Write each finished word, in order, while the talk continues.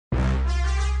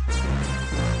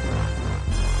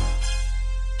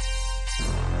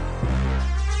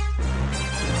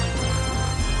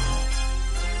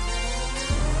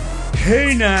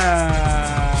Hey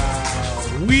now,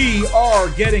 we are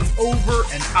getting over,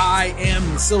 and I am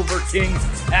the Silver King,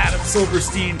 Adam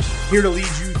Silverstein, here to lead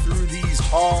you through these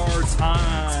hard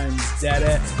times,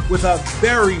 Daddy, with a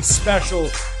very special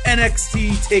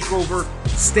NXT TakeOver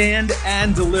Stand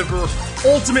and Deliver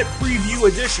Ultimate Preview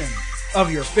edition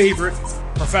of your favorite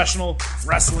professional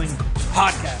wrestling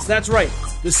podcast. That's right,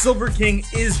 the Silver King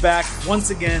is back once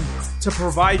again to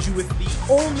provide you with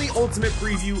the only ultimate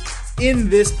preview in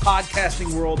this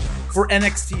podcasting world for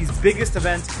NXT's biggest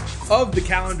event of the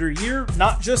calendar year,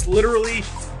 not just literally,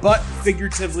 but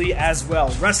figuratively as well.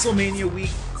 WrestleMania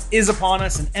week is upon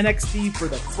us, and NXT, for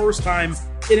the first time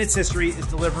in its history, is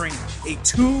delivering a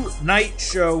two-night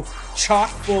show chock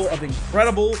full of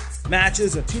incredible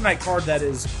matches, a two-night card that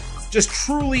is just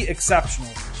truly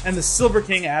exceptional. And the Silver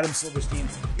King, Adam Silverstein,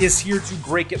 is here to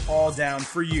break it all down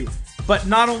for you. But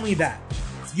not only that,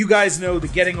 you guys know the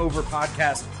Getting Over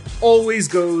podcast always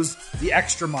goes the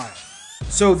extra mile.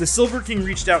 So the Silver King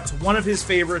reached out to one of his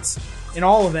favorites in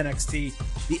all of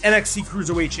NXT, the NXT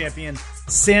Cruiserweight Champion,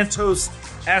 Santos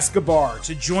Escobar,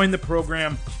 to join the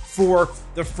program for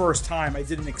the first time. I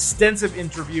did an extensive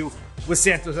interview with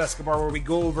Santos Escobar where we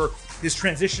go over his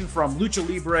transition from Lucha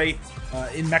Libre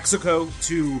in Mexico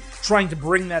to trying to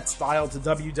bring that style to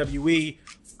WWE,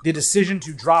 the decision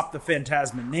to drop the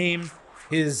Phantasma name,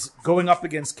 his going up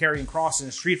against Karrion Kross in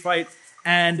a street fight,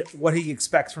 and what he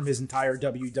expects from his entire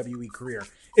WWE career.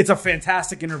 It's a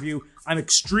fantastic interview. I'm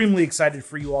extremely excited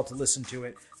for you all to listen to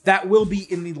it. That will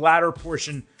be in the latter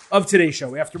portion of today's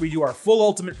show, after we do our full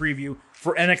ultimate preview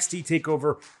for NXT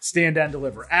TakeOver Stand and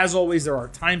Deliver. As always, there are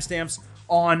timestamps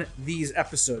on these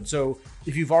episodes. So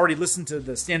if you've already listened to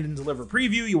the Stand and Deliver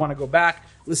preview, you want to go back,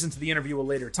 listen to the interview a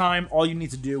later time, all you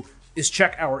need to do is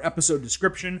check our episode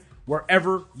description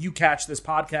wherever you catch this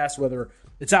podcast, whether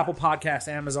it's Apple Podcasts,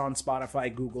 Amazon,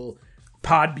 Spotify, Google,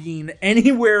 Podbean,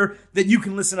 anywhere that you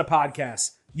can listen to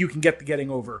podcasts, you can get the Getting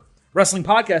Over Wrestling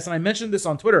podcast. And I mentioned this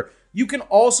on Twitter. You can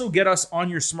also get us on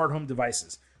your smart home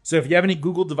devices. So if you have any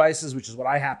Google devices, which is what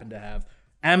I happen to have,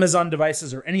 Amazon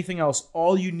devices, or anything else,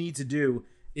 all you need to do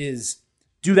is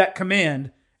do that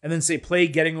command and then say play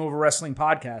Getting Over Wrestling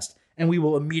podcast, and we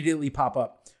will immediately pop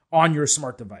up on your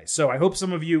smart device. So I hope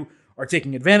some of you are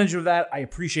taking advantage of that. I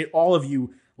appreciate all of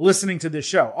you listening to this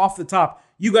show. Off the top,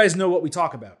 you guys know what we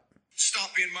talk about.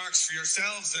 Stop being marks for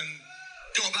yourselves and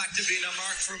go back to being a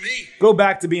mark for me. Go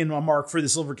back to being a mark for the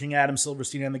Silver King, Adam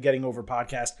Silverstein, and the Getting Over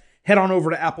podcast. Head on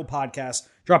over to Apple Podcasts,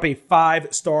 drop a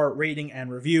 5-star rating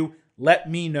and review. Let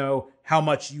me know how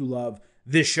much you love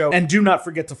this show. And do not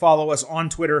forget to follow us on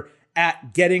Twitter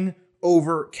at Getting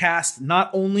Overcast.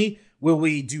 Not only will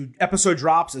we do episode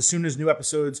drops as soon as new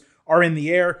episodes are in the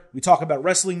air, we talk about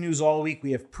wrestling news all week.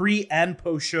 We have pre and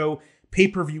post show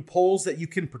pay-per-view polls that you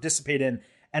can participate in.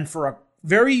 And for a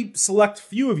very select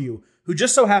few of you who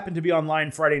just so happen to be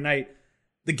online Friday night,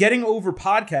 the Getting Over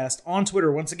podcast on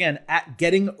Twitter, once again, at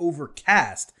Getting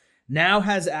Overcast, now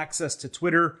has access to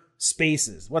Twitter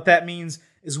Spaces. What that means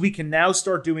is we can now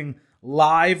start doing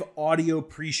live audio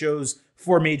pre-shows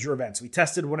for major events. We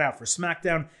tested one out for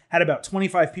SmackDown, had about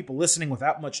 25 people listening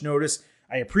without much notice.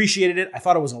 I appreciated it. I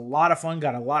thought it was a lot of fun,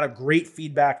 got a lot of great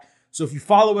feedback. So if you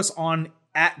follow us on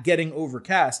at Getting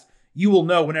Overcast, you will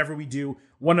know whenever we do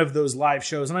one of those live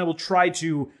shows, and I will try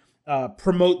to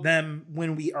promote them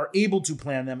when we are able to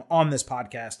plan them on this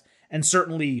podcast, and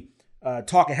certainly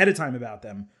talk ahead of time about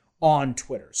them on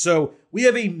Twitter. So we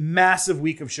have a massive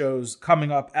week of shows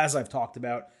coming up, as I've talked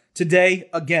about. Today,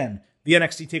 again, the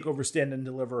NXT TakeOver Stand and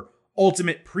Deliver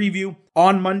Ultimate Preview.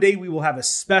 On Monday, we will have a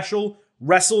special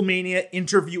WrestleMania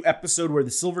interview episode where the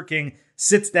Silver King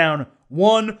sits down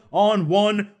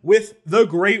one-on-one with the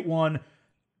great one.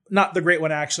 Not the great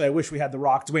one, actually. I wish we had The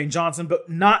Rock, Dwayne Johnson, but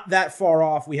not that far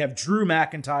off. We have Drew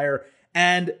McIntyre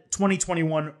and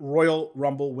 2021 Royal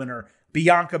Rumble winner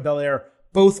Bianca Belair,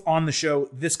 both on the show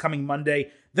this coming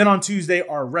Monday. Then on Tuesday,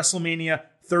 our WrestleMania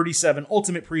 37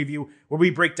 Ultimate Preview, where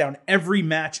we break down every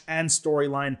match and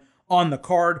storyline on the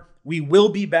card. We will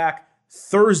be back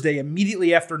Thursday,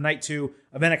 immediately after night 2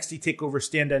 of NXT TakeOver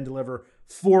Stand and Deliver,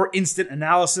 for instant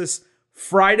analysis.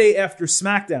 Friday after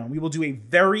SmackDown, we will do a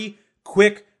very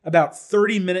quick, about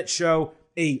 30-minute show,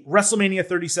 a WrestleMania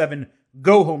 37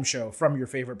 go-home show from your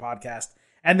favorite podcast.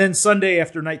 And then Sunday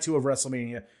after night 2 of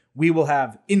WrestleMania, we will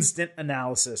have instant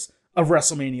analysis of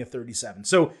WrestleMania 37.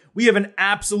 So we have an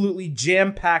absolutely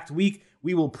jam-packed week.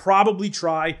 We will probably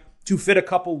try to fit a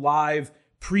couple live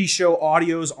pre-show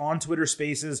audios on Twitter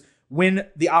Spaces when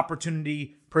the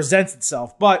opportunity presents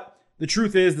itself. But the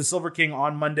truth is, the Silver King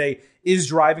on Monday is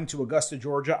driving to Augusta,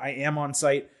 Georgia. I am on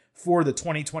site for the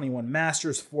 2021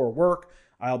 Masters for work.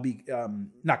 I'll be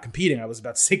not competing. I was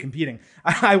about to say competing.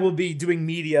 I will be doing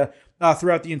media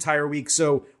throughout the entire week.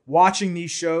 So watching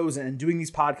these shows and doing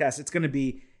these podcasts, it's going to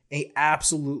be a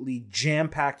absolutely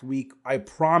jam-packed week. I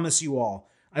promise you all,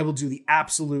 I will do the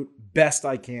absolute best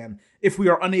I can. If we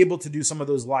are unable to do some of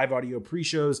those live audio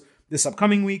pre-shows this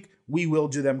upcoming week, we will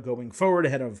do them going forward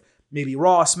ahead of maybe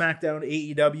Raw, SmackDown,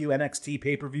 AEW, NXT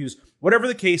pay-per-views, whatever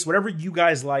the case, whatever you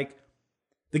guys like,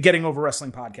 the Getting Over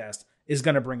Wrestling podcast is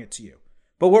going to bring it to you.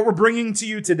 But what we're bringing to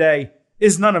you today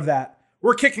is none of that.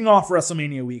 We're kicking off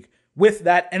WrestleMania week with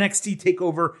that NXT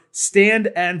TakeOver Stand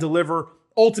and Deliver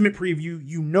Ultimate Preview.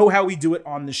 You know how we do it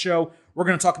on the show. We're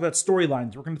going to talk about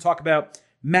storylines. We're going to talk about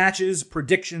matches,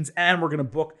 predictions, and we're going to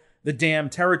book the damn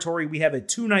territory. We have a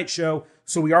 2-night show,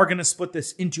 so we are going to split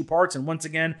this into parts. And once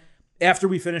again, after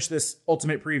we finish this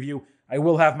Ultimate Preview, I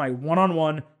will have my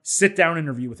one-on-one sit-down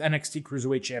interview with NXT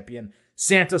Cruiserweight Champion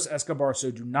Santos Escobar,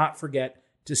 so do not forget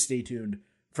to stay tuned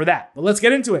for that. But let's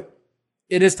get into it.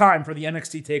 It is time for the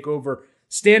NXT TakeOver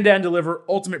Stand and Deliver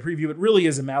Ultimate Preview. It really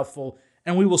is a mouthful.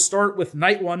 And we will start with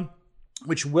Night 1,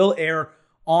 which will air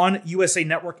on USA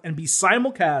Network and be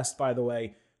simulcast, by the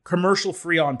way,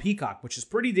 commercial-free on Peacock, which is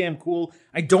pretty damn cool.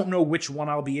 I don't know which one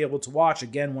I'll be able to watch,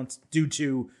 again, once due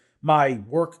to my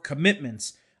work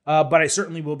commitments. But I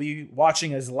certainly will be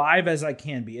watching as live as I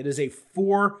can be. It is a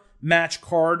 4-match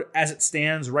card as it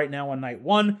stands right now on Night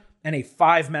 1 and a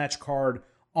 5-match card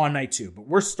on Night 2. But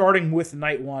we're starting with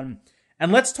Night 1.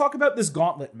 And let's talk about this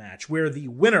gauntlet match where the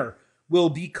winner will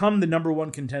become the number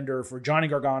 1 contender for Johnny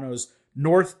Gargano's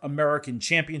North American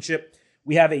Championship.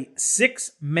 We have a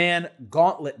 6-man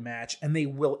gauntlet match, and they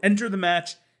will enter the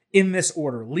match in this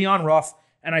order. Leon Ruff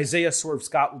and Isaiah Swerve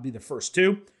Scott will be the first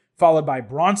 2, followed by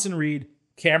Bronson Reed,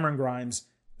 Cameron Grimes,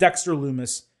 Dexter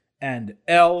Lumis, and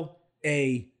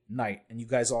L.A. Knight. And you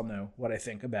guys all know what I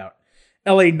think about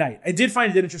L.A. Knight. I did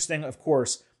find it interesting, of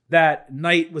course, that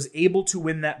Knight was able to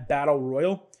win that battle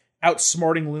royal.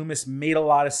 Outsmarting Lumis made a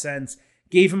lot of sense.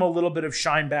 Gave him a little bit of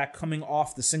shine back coming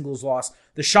off the singles loss,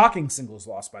 the shocking singles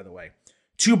loss, by the way,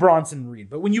 to Bronson Reed.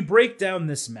 But when you break down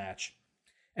this match,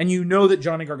 and you know that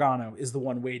Johnny Gargano is the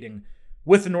one waiting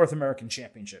with the North American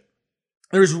Championship,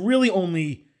 there's really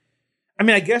only,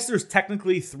 I guess there's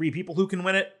technically 3 people who can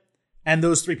win it, and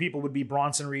those 3 people would be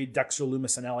Bronson Reed, Dexter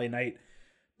Lumis, and L.A. Knight.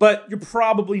 But you're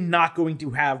probably not going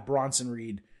to have Bronson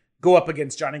Reed go up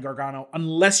against Johnny Gargano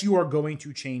unless you are going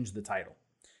to change the title.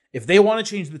 If they want to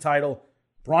change the title,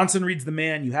 Bronson Reed's the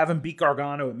man. You have him beat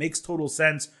Gargano. It makes total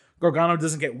sense. Gargano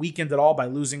doesn't get weakened at all by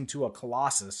losing to a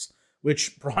Colossus,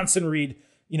 which Bronson Reed,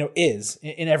 is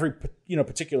in every,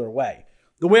 particular way.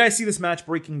 The way I see this match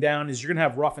breaking down is you're going to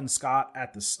have Ruff and Scott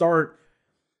at the start.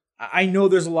 I know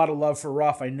there's a lot of love for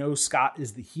Ruff. I know Scott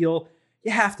is the heel.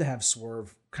 You have to have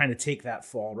Swerve kind of take that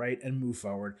fall, right, and move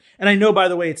forward. And I know, by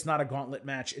the way, it's not a gauntlet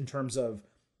match in terms of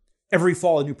every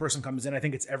fall a new person comes in. I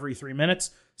think it's every 3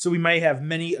 minutes. So we may have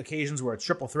many occasions where it's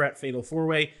triple threat, fatal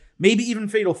 4-way, maybe even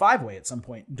fatal 5-way at some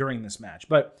point during this match.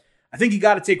 But I think you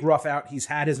got to take Ruff out. He's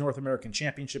had his North American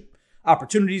Championship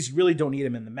opportunities. You really don't need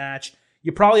him in the match.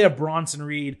 You probably have Bronson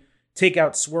Reed take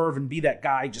out Swerve and be that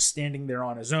guy just standing there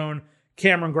on his own.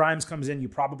 Cameron Grimes comes in. You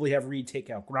probably have Reed take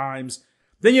out Grimes.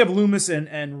 Then you have Lumis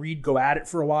and Reed go at it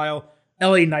for a while.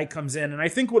 L.A. Knight comes in. And I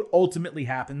think what ultimately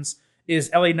happens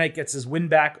is L.A. Knight gets his win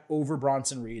back over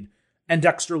Bronson Reed. And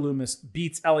Dexter Lumis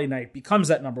beats L.A. Knight, becomes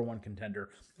that number 1 contender,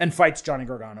 and fights Johnny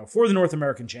Gargano for the North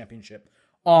American Championship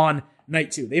on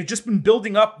Night 2. They've just been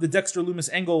building up the Dexter Lumis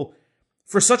angle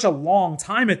for such a long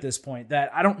time at this point that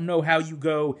I don't know how you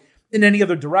go in any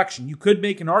other direction. You could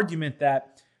make an argument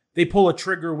that they pull a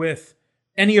trigger with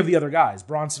any of the other guys,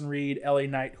 Bronson Reed, L.A.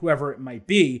 Knight, whoever it might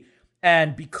be.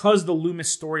 And because the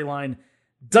Lumis storyline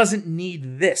doesn't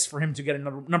need this for him to get a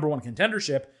number 1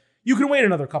 contendership, you can wait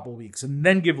another couple of weeks and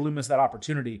then give Lumis that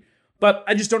opportunity. But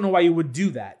I just don't know why you would do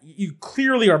that. You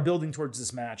clearly are building towards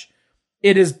this match.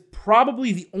 It is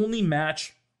probably the only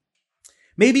match,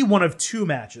 maybe one of 2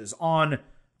 matches on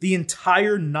the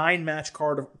entire 9-match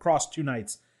card across 2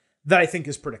 nights that I think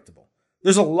is predictable.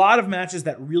 There's a lot of matches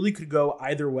that really could go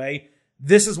either way.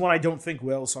 This is one I don't think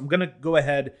will, so I'm going to go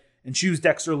ahead and choose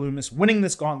Dexter Lumis, winning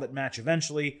this gauntlet match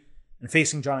eventually and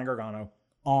facing Johnny Gargano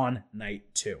on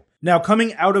Night 2. Now,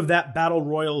 coming out of that Battle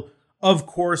Royal, of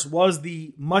course, was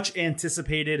the much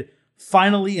anticipated,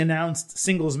 finally announced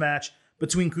singles match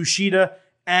between Kushida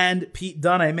and Pete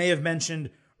Dunne. I may have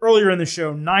mentioned earlier in the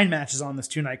show 9 matches on this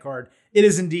 2-night card. It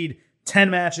is indeed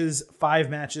 10 matches, 5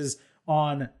 matches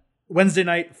on Wednesday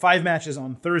night, 5 matches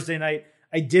on Thursday night.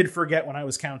 I did forget when I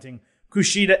was counting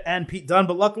Kushida and Pete Dunne,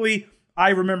 but luckily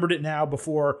I remembered it now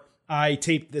before I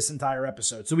taped this entire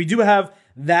episode. So we do have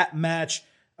that match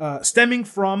stemming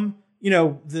from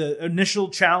the initial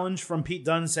challenge from Pete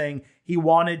Dunne saying he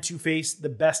wanted to face the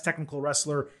best technical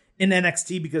wrestler in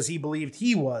NXT because he believed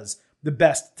he was the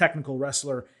best technical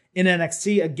wrestler in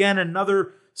NXT. Again,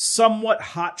 another somewhat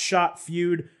hot shot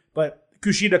feud, but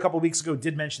Kushida a couple weeks ago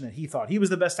did mention that he thought he was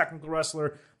the best technical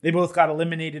wrestler. They both got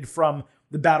eliminated from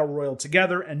the Battle Royal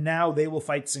together, and now they will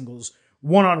fight singles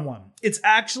one-on-one. It's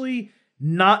actually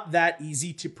not that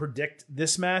easy to predict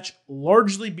this match,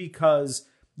 largely because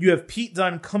you have Pete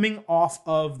Dunne coming off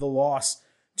of the loss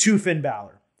to Finn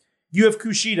Balor. You have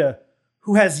Kushida,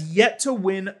 who has yet to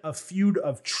win a feud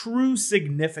of true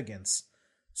significance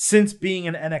since being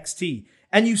in NXT.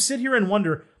 And you sit here and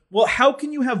wonder, well, how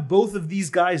can you have both of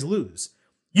these guys lose?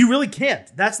 You really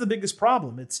can't. That's the biggest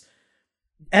problem. It's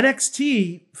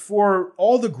NXT, for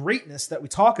all the greatness that we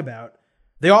talk about,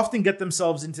 they often get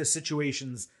themselves into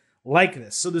situations like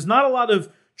this. So there's not a lot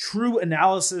of true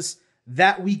analysis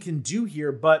that we can do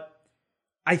here, but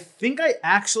I think I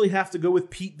actually have to go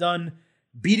with Pete Dunne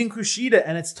beating Kushida,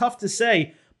 and it's tough to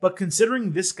say, but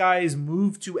considering this guy's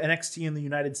move to NXT in the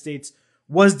United States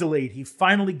was delayed, he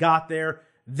finally got there,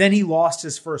 then he lost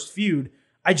his first feud.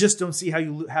 I just don't see how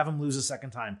you have him lose a second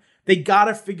time. They got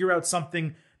to figure out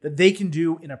something that they can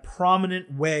do in a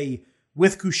prominent way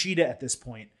with Kushida at this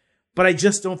point, but I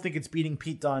just don't think it's beating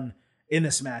Pete Dunne in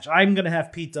this match. I'm going to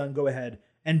have Pete Dunne go ahead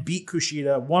and beat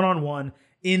Kushida one-on-one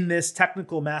in this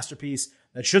technical masterpiece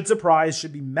that should surprise,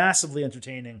 should be massively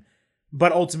entertaining,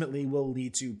 but ultimately will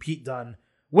lead to Pete Dunne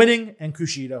winning and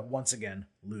Kushida once again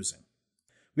losing.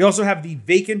 We also have the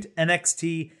vacant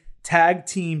NXT Tag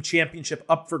Team Championship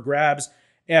up for grabs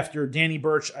after Danny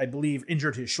Burch, I believe,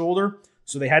 injured his shoulder,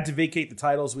 so they had to vacate the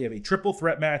titles. We have a triple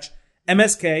threat match,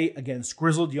 MSK against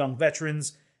Grizzled Young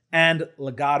Veterans and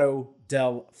Legado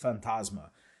del Fantasma.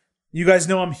 You guys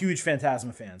know I'm huge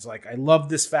Fantasma fans. I love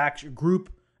this faction group.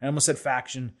 I almost said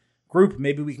faction group.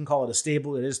 Maybe we can call it a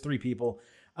stable. It is 3 people.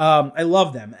 I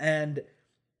love them. And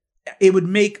it would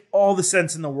make all the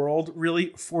sense in the world,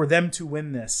 really, for them to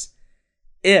win this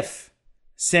if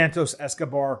Santos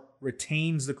Escobar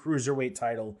retains the Cruiserweight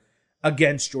title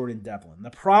against Jordan Devlin. The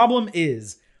problem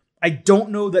is, I don't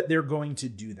know that they're going to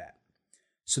do that.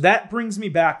 So that brings me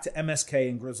back to MSK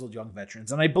and Grizzled Young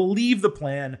Veterans. And I believe the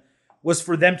plan was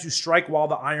for them to strike while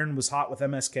the iron was hot with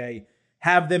MSK,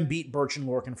 have them beat Burch and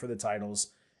Lorcan for the titles,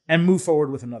 and move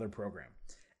forward with another program.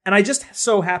 And I just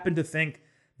so happen to think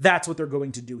that's what they're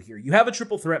going to do here. You have a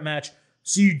triple threat match,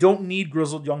 so you don't need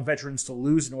Grizzled Young Veterans to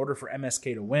lose in order for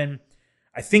MSK to win.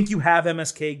 I think you have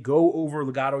MSK go over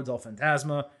Legado del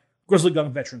Fantasma. Grizzled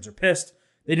Young Veterans are pissed.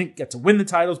 They didn't get to win the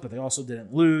titles, but they also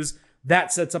didn't lose.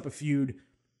 That sets up a feud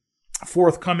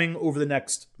forthcoming over the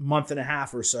next month and a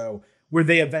half or so, where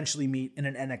they eventually meet in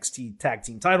an NXT tag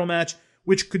team title match,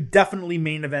 which could definitely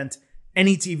main event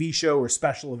any TV show or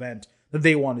special event that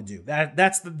they want to do.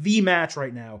 That's the match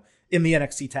right now in the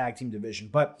NXT tag team division.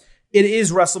 But it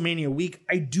is WrestleMania week.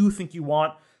 I do think you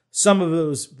want some of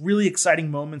those really exciting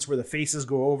moments where the faces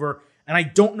go over. And I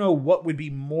don't know what would be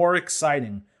more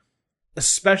exciting,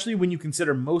 especially when you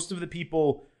consider most of the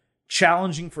people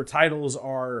challenging for titles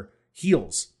are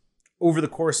heels over the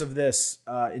course of this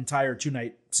entire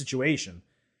 2-night situation.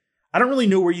 I don't really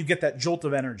know where you get that jolt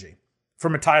of energy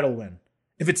from a title win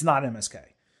if it's not MSK.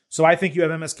 So I think you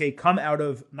have MSK come out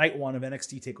of night 1 of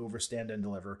NXT TakeOver Stand and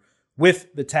Deliver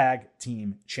with the tag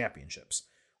team championships.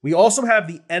 We also have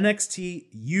the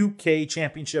NXT UK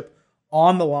Championship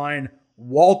on the line.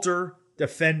 Walter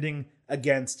defending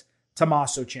against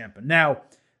Tommaso Ciampa. Now,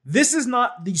 this is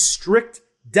not the strict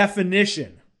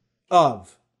definition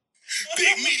of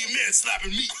big meaty man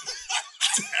slapping me.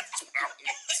 That's what I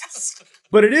want.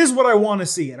 But it is what I want to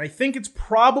see. And I think it's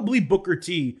probably Booker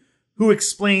T who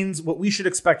explains what we should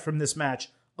expect from this match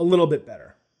a little bit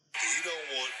better. He don't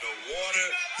want no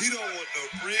water. He don't want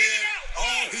no bread.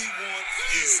 All he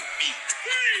wants is meat.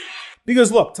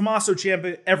 Because look, Tommaso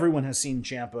Ciampa, everyone has seen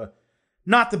Ciampa.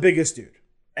 Not the biggest dude.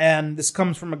 And this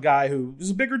comes from a guy who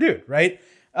is a bigger dude, right?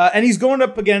 And he's going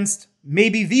up against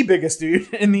maybe the biggest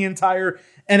dude in the entire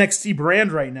NXT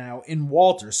brand right now in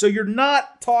Walter. So you're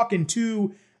not talking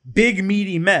 2 big,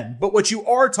 meaty men. But what you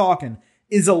are talking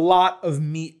is a lot of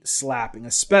meat slapping,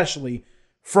 especially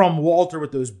from Walter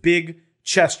with those big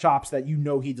chest chops that you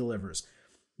know he delivers.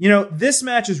 You know, this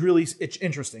match is really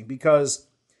interesting because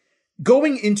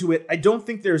going into it, I don't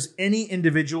think there's any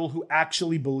individual who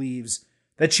actually believes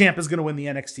that Ciampa is going to win the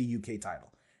NXT UK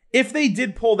title. If they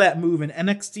did pull that move, and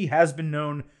NXT has been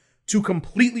known to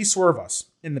completely swerve us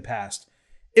in the past,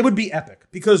 it would be epic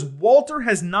because Walter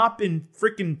has not been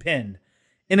freaking pinned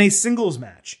in a singles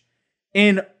match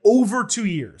in over 2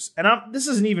 years. And this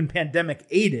isn't even pandemic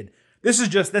aided. This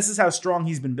is how strong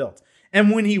he's been built.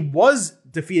 And when he was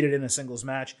defeated in a singles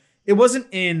match, it wasn't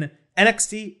in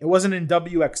NXT. It wasn't in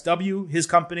WXW, his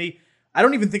company. I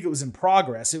don't even think it was in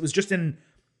Progress. It was just in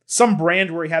some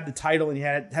brand where he had the title and he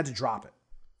had to drop it.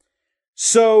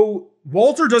 So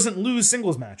Walter doesn't lose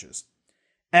singles matches.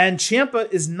 And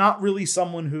Ciampa is not really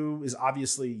someone who is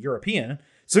obviously European.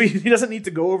 So he doesn't need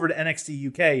to go over to NXT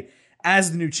UK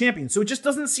as the new champion. So it just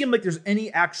doesn't seem like there's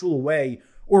any actual way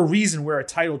or reason where a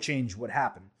title change would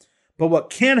happen. But what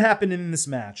can happen in this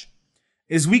match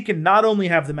is we can not only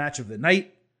have the match of the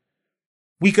night,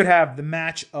 we could have the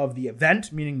match of the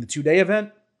event, meaning the 2-day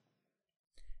event.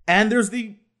 And there's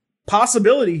the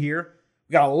possibility here.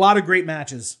 We got a lot of great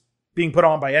matches being put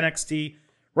on by NXT.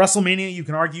 WrestleMania, you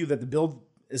can argue that the build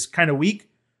is kind of weak.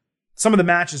 Some of the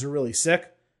matches are really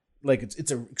sick. Like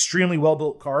it's an extremely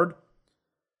well-built card.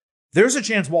 There's a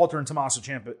chance Walter and Tommaso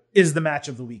Ciampa is the match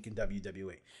of the week in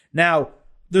WWE. Now,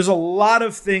 there's a lot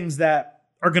of things that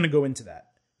are going to go into that,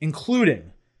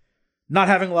 including not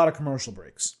having a lot of commercial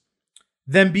breaks,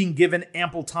 them being given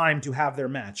ample time to have their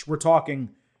match. We're talking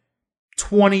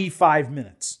 25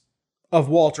 minutes of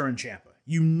Walter and Ciampa.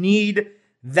 You need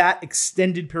that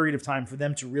extended period of time for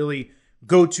them to really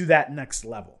go to that next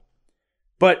level.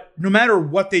 But no matter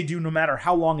what they do, no matter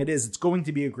how long it is, it's going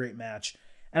to be a great match.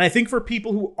 And I think for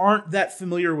people who aren't that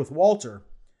familiar with Walter,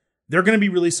 they're going to be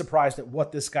really surprised at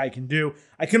what this guy can do.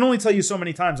 I can only tell you so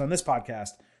many times on this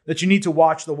podcast that you need to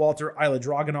watch the Walter-Ilya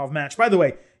Dragunov match. By the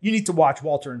way, you need to watch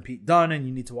Walter and Pete Dunne, and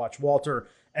you need to watch Walter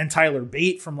and Tyler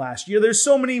Bate from last year. There's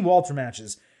so many Walter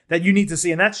matches that you need to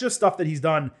see, and that's just stuff that he's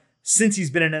done since he's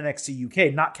been in NXT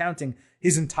UK, not counting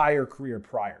his entire career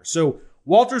prior. So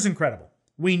Walter's incredible.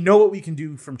 We know what we can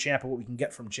do from Ciampa, what we can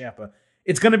get from Ciampa.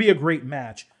 It's going to be a great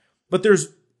match, but there's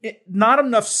not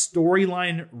enough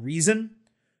storyline reason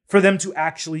for them to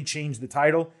actually change the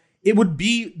title. It would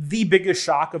be the biggest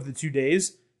shock of the 2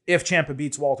 days if Ciampa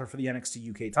beats Walter for the NXT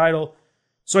UK title.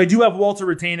 So I do have Walter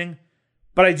retaining,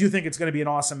 but I do think it's going to be an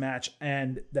awesome match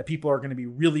and that people are going to be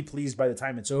really pleased by the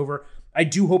time it's over. I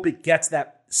do hope it gets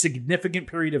that significant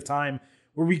period of time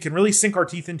where we can really sink our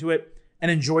teeth into it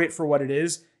and enjoy it for what it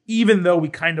is, even though we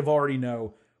kind of already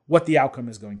know what the outcome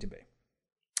is going to be.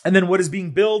 And then what is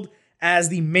being billed as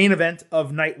the main event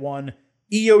of night one,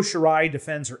 Io Shirai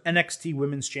defends her NXT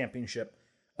Women's Championship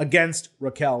against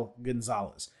Raquel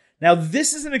Gonzalez. Now,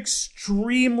 this is an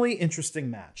extremely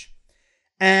interesting match.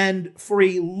 And for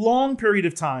a long period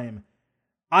of time,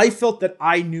 I felt that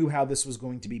I knew how this was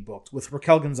going to be booked with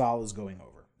Raquel Gonzalez going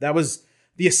over. That was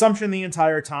the assumption the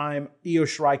entire time. Io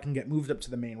Shirai can get moved up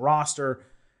to the main roster.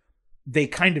 They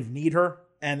kind of need her,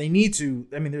 and they need to.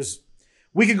 I mean,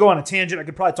 we could go on a tangent. I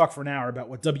could probably talk for an hour about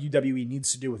what WWE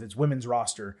needs to do with its women's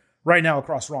roster right now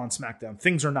across Raw and SmackDown.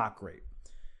 Things are not great.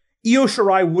 Io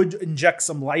Shirai would inject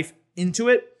some life into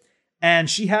it, and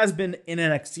she has been in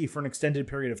NXT for an extended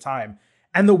period of time.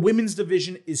 And the women's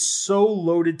division is so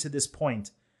loaded to this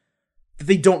point that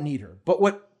they don't need her. But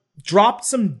what dropped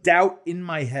some doubt in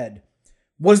my head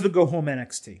was the Go Home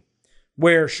NXT,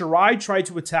 where Shirai tried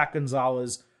to attack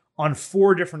Gonzalez on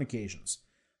 4 different occasions.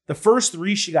 The first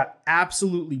 3, she got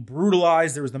absolutely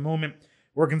brutalized. There was the moment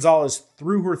where Gonzalez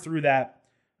threw her through that,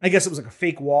 I guess it was like a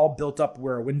fake wall built up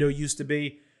where a window used to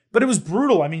be. But it was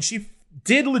brutal. I mean, she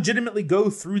did legitimately go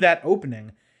through that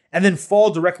opening and then fall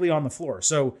directly on the floor.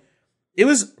 So it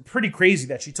was pretty crazy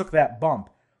that she took that bump.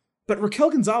 But Raquel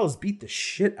Gonzalez beat the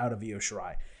shit out of Io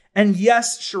Shirai. And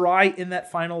yes, Shirai in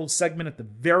that final segment at the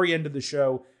very end of the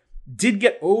show did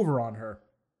get over on her.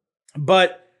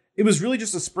 But it was really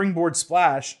just a springboard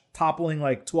splash toppling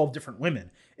like 12 different women.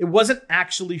 It wasn't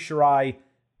actually Shirai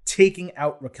taking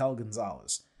out Raquel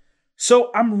Gonzalez.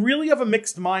 So I'm really of a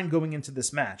mixed mind going into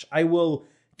this match. I will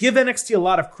give NXT a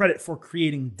lot of credit for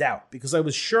creating doubt because I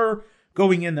was sure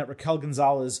going in that Raquel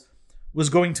Gonzalez was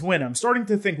going to win. I'm starting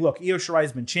to think, look, Io Shirai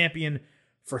has been champion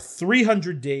for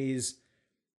 300 days.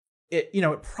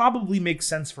 It probably makes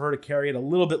sense for her to carry it a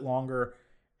little bit longer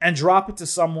and drop it to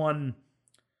someone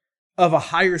of a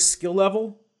higher skill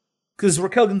level because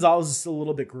Raquel Gonzalez is still a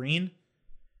little bit green.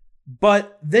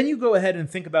 But then you go ahead and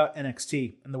think about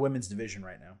NXT and the women's division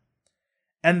right now.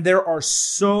 And there are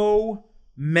so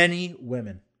many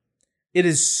women. It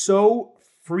is so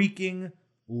freaking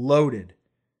loaded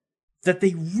that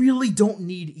they really don't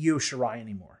need Io Shirai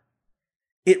anymore.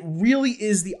 It really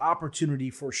is the opportunity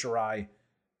for Shirai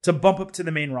to bump up to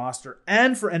the main roster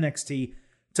and for NXT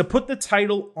to put the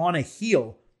title on a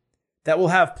heel that will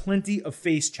have plenty of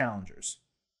face challengers.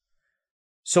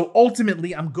 So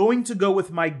ultimately, I'm going to go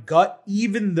with my gut,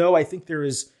 even though I think there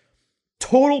is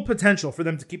total potential for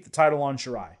them to keep the title on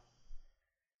Shirai.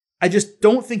 I just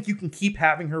don't think you can keep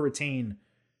having her retain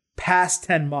past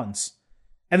 10 months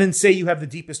and then say you have the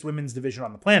deepest women's division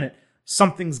on the planet,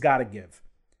 something's got to give.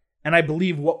 And I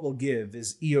believe what will give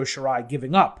is Io Shirai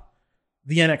giving up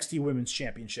the NXT Women's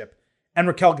Championship and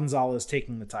Raquel Gonzalez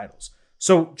taking the titles.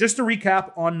 So just to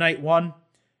recap on night one,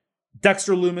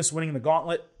 Dexter Lumis winning the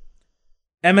gauntlet,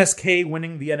 MSK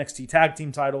winning the NXT Tag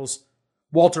Team titles,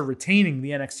 Walter retaining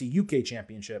the NXT UK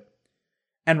Championship,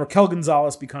 and Raquel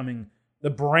Gonzalez becoming the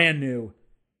brand new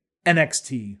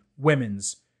NXT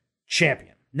Women's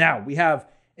Champion. Now, we have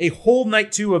a whole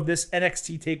night two of this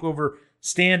NXT TakeOver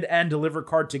Stand and Deliver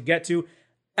card to get to,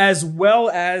 as well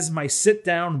as my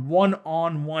sit-down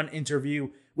one-on-one interview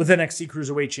with NXT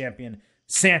Cruiserweight Champion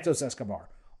Santos Escobar.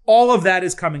 All of that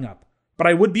is coming up, but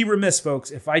I would be remiss, folks,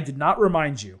 if I did not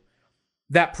remind you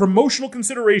that promotional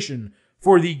consideration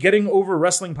for the Getting Over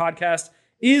Wrestling podcast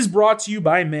is brought to you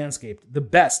by Manscaped, the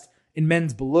best in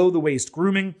men's below-the-waist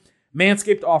grooming.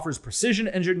 Manscaped offers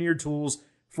precision-engineered tools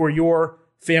for your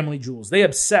family jewels. They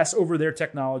obsess over their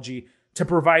technology to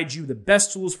provide you the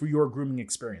best tools for your grooming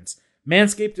experience.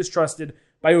 Manscaped is trusted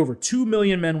by over 2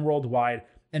 million men worldwide,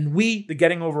 and we, the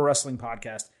Getting Over Wrestling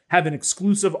podcast, have an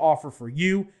exclusive offer for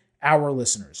you, our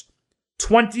listeners.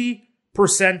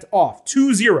 20% off,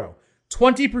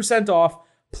 20% off,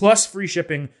 plus free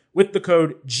shipping with the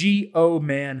code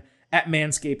GOMAN at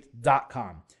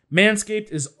manscaped.com.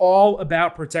 Manscaped is all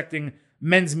about protecting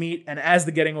men's meat, and as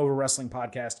the Getting Over Wrestling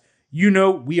podcast, you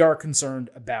know we are concerned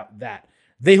about that.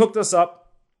 They hooked us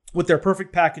up with their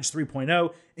Perfect Package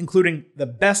 3.0, including the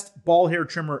best ball hair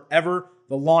trimmer ever,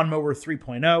 the Lawnmower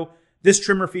 3.0. This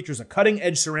trimmer features a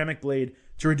cutting-edge ceramic blade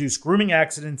to reduce grooming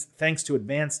accidents thanks to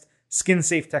advanced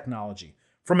skin-safe technology.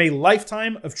 From a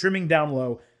lifetime of trimming down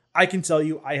low, I can tell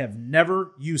you I have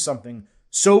never used something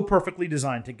so perfectly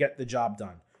designed to get the job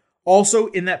done. Also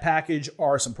in that package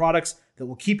are some products that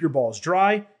will keep your balls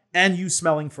dry and you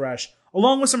smelling fresh,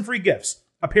 along with some free gifts.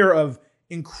 A pair of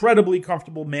incredibly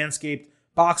comfortable Manscaped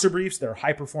boxer briefs. They're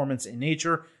high performance in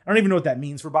nature. I don't even know what that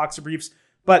means for boxer briefs,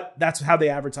 but that's how they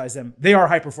advertise them. They are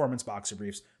high performance boxer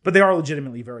briefs, but they are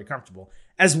legitimately very comfortable,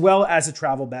 as well as a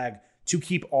travel bag to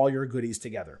keep all your goodies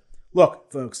together.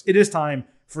 Look, folks, it is time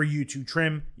for you to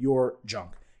trim your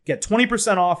junk. Get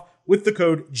 20% off with the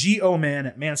code GOMAN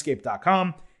at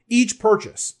manscaped.com. Each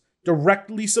purchase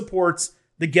directly supports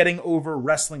the Getting Over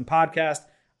Wrestling podcast.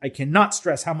 I cannot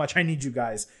stress how much I need you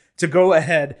guys to go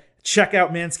ahead, check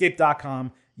out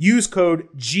manscaped.com, use code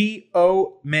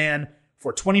GOMAN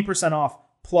for 20% off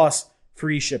plus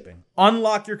free shipping.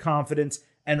 Unlock your confidence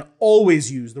and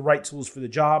always use the right tools for the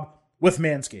job with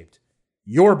Manscaped.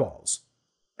 Your balls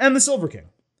and the Silver King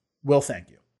will thank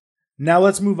you. Now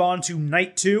let's move on to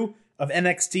night two of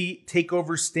NXT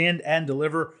TakeOver Stand and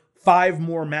Deliver. 5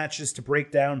 more matches to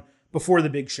break down before the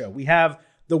big show. We have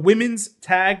the Women's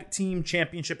Tag Team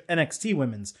Championship, NXT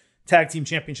Women's Tag Team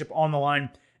Championship on the line.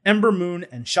 Ember Moon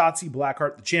and Shotzi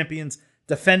Blackheart, the champions,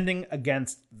 defending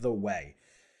against The Way.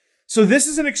 So this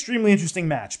is an extremely interesting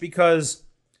match because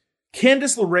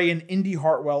Candice LeRae and Indy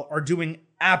Hartwell are doing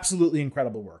absolutely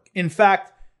incredible work. In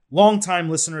fact, longtime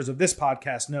listeners of this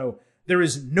podcast know there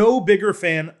is no bigger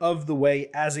fan of The Way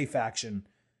as a faction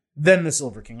than the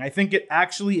Silver King. I think it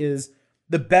actually is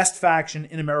the best faction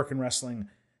in American wrestling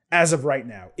as of right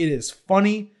now. It is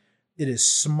funny. It is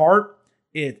smart.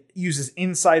 It uses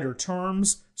insider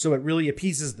terms, so it really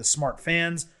appeases the smart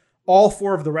fans. All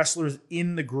 4 of the wrestlers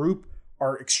in the group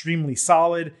are extremely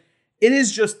solid. It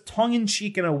is just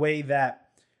tongue-in-cheek in a way that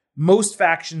most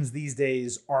factions these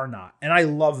days are not. And I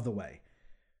love The Way.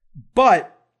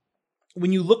 But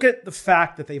when you look at the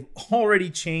fact that they've already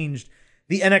changed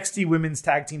the NXT Women's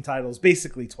Tag Team titles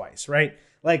basically twice, right?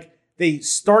 Like, they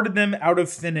started them out of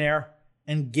thin air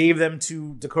and gave them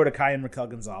to Dakota Kai and Raquel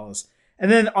Gonzalez. And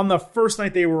then on the first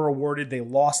night they were awarded, they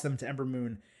lost them to Ember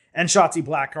Moon and Shotzi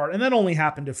Blackheart. And that only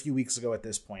happened a few weeks ago at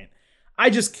this point. I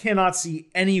just cannot see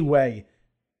any way,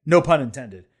 no pun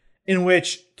intended, in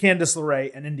which Candice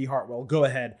LeRae and Indy Hartwell go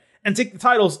ahead and take the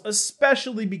titles,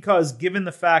 especially because given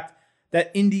the fact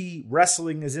that Indy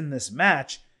Wrestling is in this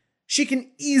match, she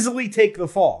can easily take the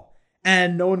fall.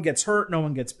 And no one gets hurt, no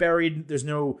one gets buried, there's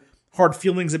no hard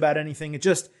feelings about anything.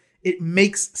 It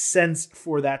makes sense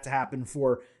for that to happen,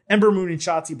 for Ember Moon and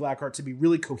Shotzi Blackheart to be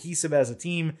really cohesive as a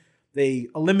team. They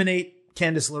eliminate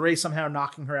Candice LeRae, somehow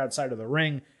knocking her outside of the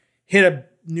ring, hit a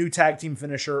new tag team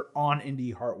finisher on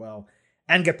Indy Hartwell,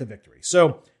 and get the victory.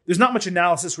 So there's not much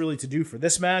analysis really to do for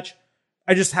this match.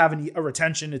 I just have a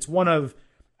retention. It's one of,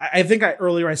 I think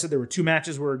earlier I said there were 2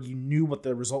 matches where you knew what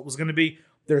the result was going to be.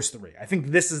 There's 3. I think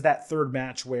this is that 3rd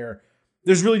match where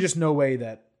there's really just no way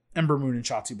that Ember Moon and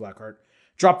Shotzi Blackheart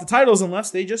drop the titles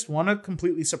unless they just want to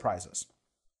completely surprise us.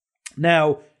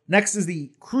 Now, next is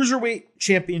the Cruiserweight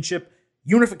Championship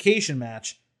unification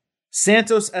match,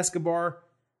 Santos Escobar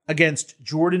against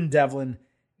Jordan Devlin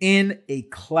in a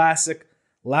classic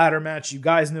ladder match. You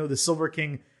guys know the Silver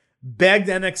King begged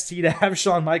NXT to have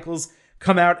Shawn Michaels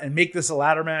come out and make this a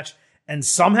ladder match, and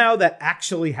somehow that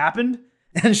actually happened,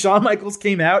 and Shawn Michaels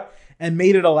came out and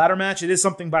made it a ladder match. It is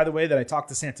something, by the way, that I talked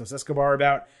to Santos Escobar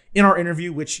about in our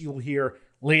interview, which you'll hear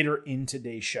later in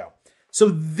today's show. So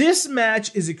this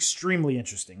match is extremely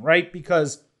interesting, right?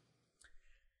 Because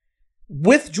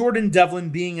with Jordan Devlin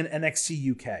being in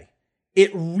NXT UK,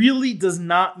 it really does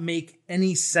not make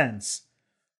any sense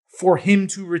for him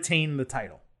to retain the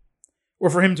title. Or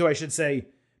for him to, I should say,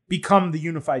 become the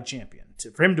unified champion,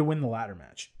 for him to win the ladder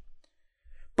match.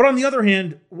 But on the other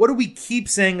hand, what do we keep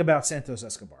saying about Santos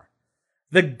Escobar?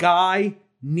 The guy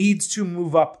needs to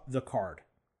move up the card.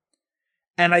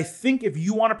 And I think if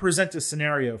you want to present a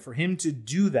scenario for him to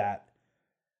do that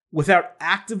without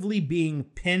actively being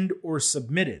pinned or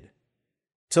submitted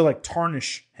to like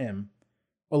tarnish him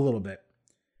a little bit,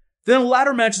 then a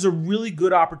ladder match is a really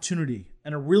good opportunity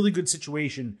and a really good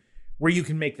situation where you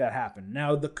can make that happen.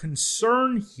 Now, the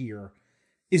concern here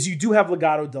is you do have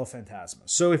Legado del Fantasma.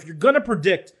 So if you're going to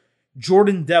predict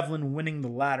Jordan Devlin winning the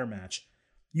ladder match,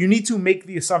 you need to make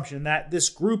the assumption that this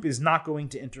group is not going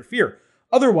to interfere.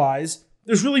 Otherwise,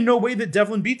 there's really no way that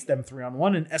Devlin beats them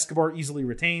 3-on-1 and Escobar easily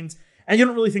retains, and you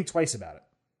don't really think twice about it.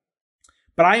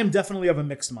 But I am definitely of a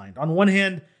mixed mind. On one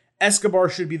hand, Escobar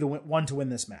should be the one to win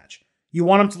this match. You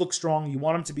want him to look strong. You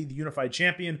want him to be the unified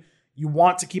champion. You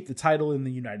want to keep the title in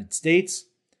the United States.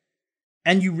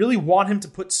 And you really want him to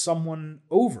put someone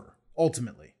over,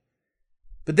 ultimately.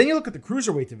 But then you look at the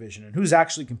cruiserweight division and who's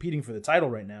actually competing for the title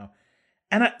right now,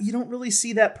 and you don't really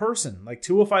see that person. Like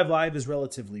 205 Live is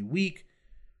relatively weak.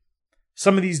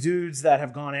 Some of these dudes that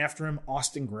have gone after him,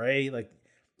 Austin Gray, like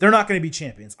they're not going to be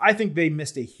champions. I think they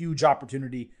missed a huge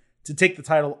opportunity to take the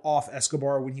title off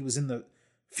Escobar when he was in the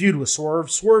feud with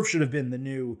Swerve. Swerve should have been the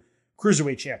new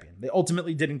cruiserweight champion. They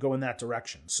ultimately didn't go in that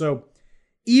direction. So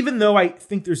even though I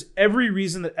think there's every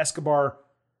reason that Escobar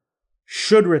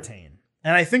should retain,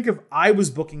 and I think if I was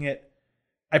booking it,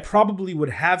 I probably would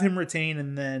have him retain,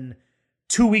 and then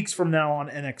 2 weeks from now on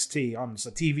NXT, on a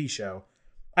TV show,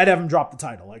 I'd have him drop the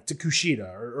title, like to Kushida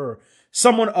or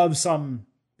someone of some,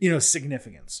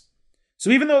 significance. So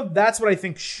even though that's what I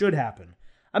think should happen,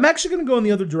 I'm actually going to go in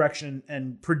the other direction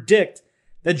and predict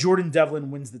that Jordan Devlin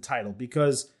wins the title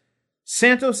because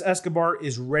Santos Escobar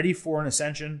is ready for an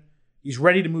ascension. He's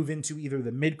ready to move into either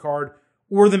the mid-card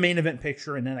or the main event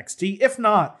picture in NXT. If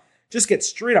not, just get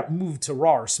straight up moved to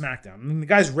Raw or SmackDown. I mean, the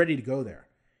guy's ready to go there.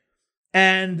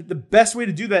 And the best way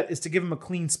to do that is to give him a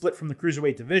clean split from the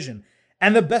cruiserweight division.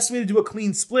 And the best way to do a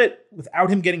clean split without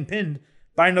him getting pinned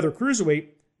by another cruiserweight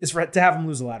is to have him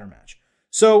lose a ladder match.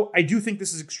 So I do think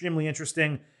this is extremely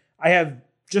interesting. I have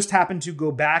just happened to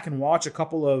go back and watch a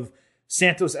couple of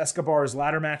Santos Escobar's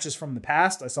ladder matches from the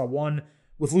past. I saw one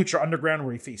with Lucha Underground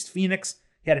where he faced Phoenix.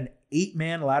 He had an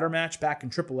 8-man ladder match back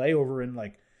in AAA over in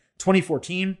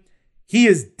 2014. He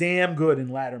is damn good in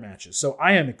ladder matches. So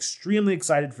I am extremely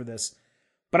excited for this.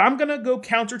 But I'm going to go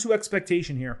counter to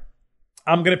expectation here.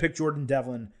 I'm going to pick Jordan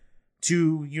Devlin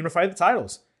to unify the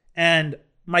titles. And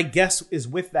my guess is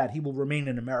with that, he will remain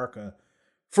in America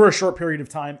for a short period of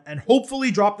time and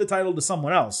hopefully drop the title to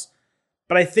someone else.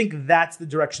 But I think that's the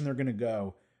direction they're going to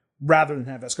go rather than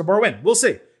have Escobar win. We'll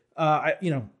see.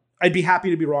 I'd be happy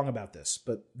to be wrong about this,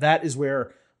 but that is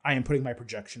where I am putting my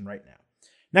projection right now.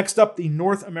 Next up, the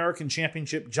North American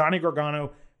Championship, Johnny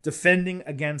Gargano defending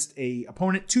against a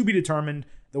opponent to be determined,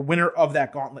 the winner of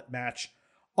that gauntlet match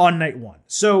on night one.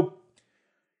 So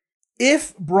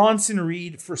if Bronson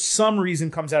Reed, for some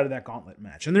reason, comes out of that gauntlet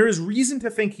match, and there is reason to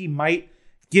think he might,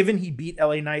 given he beat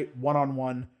LA Knight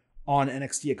one-on-one on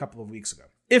NXT a couple of weeks ago.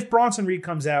 If Bronson Reed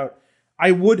comes out,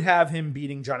 I would have him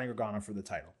beating Johnny Gargano for the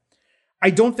title. I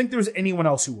don't think there's anyone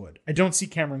else who would. I don't see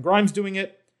Cameron Grimes doing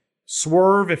it.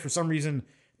 Swerve, if for some reason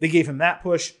they gave him that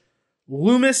push.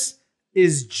 Loomis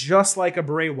is just like a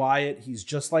Bray Wyatt. He's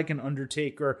just like an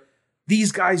Undertaker.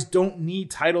 These guys don't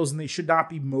need titles and they should not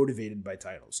be motivated by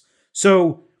titles.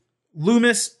 So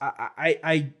Loomis,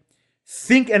 I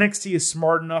think NXT is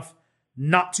smart enough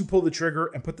not to pull the trigger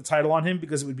and put the title on him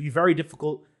because it would be very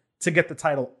difficult to get the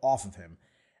title off of him.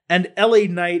 And LA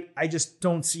Knight, I just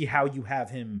don't see how you have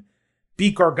him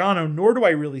beat Gargano, nor do I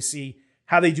really see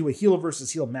how they do a heel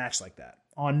versus heel match like that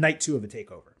on night 2 of a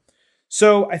takeover.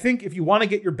 So I think if you want to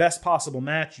get your best possible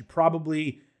match, you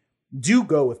probably do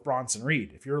go with Bronson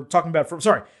Reed. If you're talking about if you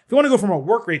want to go from a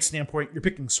work rate standpoint, you're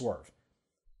picking Swerve.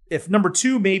 If number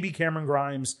 2 may be Cameron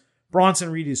Grimes,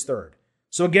 Bronson Reed is 3rd.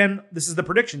 So again, this is the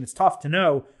prediction. It's tough to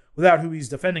know without who he's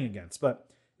defending against. But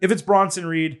if it's Bronson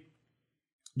Reed,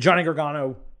 Johnny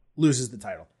Gargano loses the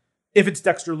title. If it's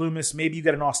Dexter Lumis, maybe you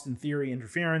get an Austin Theory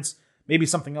interference. Maybe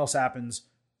something else happens.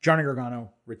 Johnny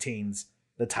Gargano retains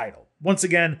the title. Once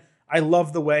again, I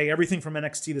love the way everything from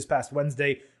NXT this past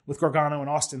Wednesday with Gargano and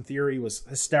Austin Theory was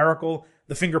hysterical.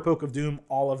 The finger poke of doom,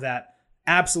 all of that.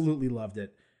 Absolutely loved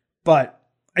it. But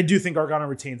I do think Gargano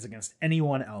retains against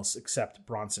anyone else except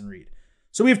Bronson Reed.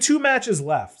 So we have 2 matches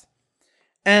left.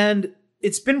 And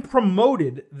it's been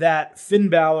promoted that Finn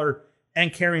Balor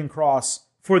and Karrion Kross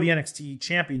for the NXT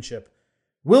Championship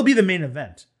will be the main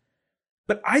event.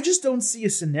 But I just don't see a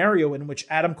scenario in which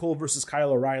Adam Cole versus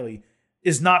Kyle O'Reilly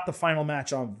is not the final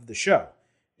match of the show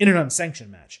in an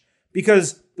unsanctioned match.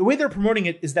 Because the way they're promoting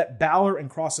it is that Balor and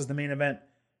Kross is the main event,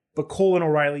 but Cole and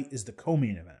O'Reilly is the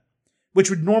co-main event, which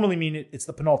would normally mean it's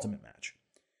the penultimate match.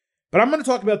 But I'm going to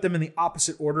talk about them in the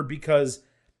opposite order because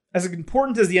as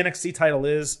important as the NXT title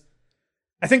is,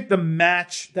 I think the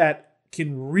match that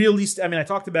can really... I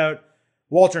talked about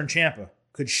Walter and Ciampa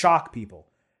could shock people.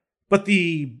 But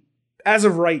the, as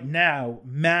of right now,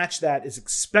 match that is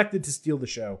expected to steal the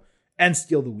show and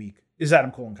steal the week is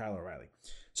Adam Cole and Kyle O'Reilly.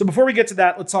 So before we get to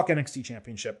that, let's talk NXT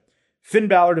Championship. Finn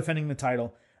Balor defending the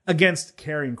title against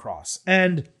Karrion Kross.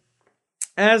 And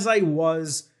as I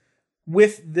was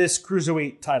with this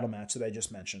Cruiserweight title match that I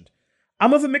just mentioned,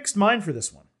 I'm of a mixed mind for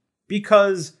this one.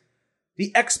 Because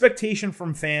the expectation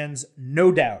from fans,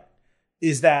 no doubt,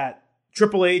 is that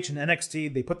Triple H and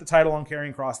NXT, they put the title on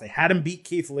Karrion Kross. They had him beat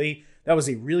Keith Lee. That was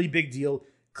a really big deal.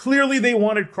 Clearly, they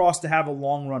wanted Kross to have a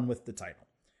long run with the title.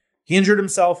 He injured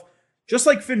himself, just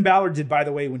like Finn Balor did, by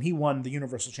the way, when he won the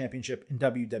Universal Championship in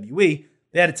WWE.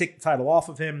 They had to take the title off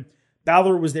of him.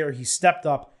 Balor was there. He stepped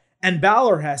up. And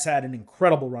Balor has had an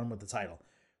incredible run with the title.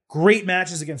 Great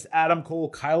matches against Adam Cole,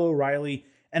 Kyle O'Reilly,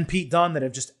 and Pete Dunne that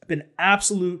have just been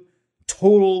absolute,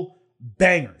 total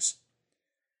bangers.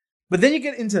 But then you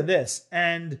get into this,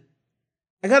 and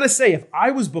I gotta say, if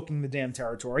I was booking the damn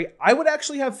territory, I would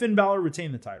actually have Finn Balor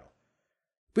retain the title.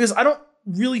 Because I don't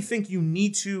really think you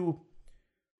need to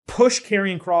push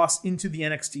Karrion Kross into the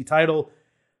NXT title.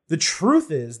 The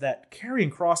truth is that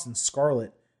Karrion Kross and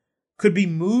Scarlett could be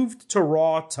moved to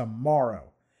Raw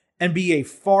tomorrow and be a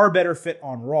far better fit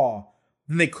on Raw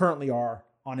than they currently are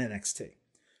on NXT.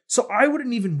 So I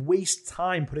wouldn't even waste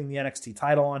time putting the NXT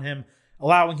title on him,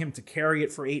 allowing him to carry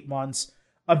it for 8 months,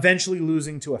 eventually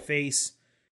losing to a face,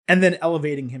 and then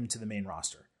elevating him to the main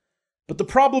roster. But the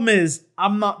problem is,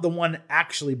 I'm not the one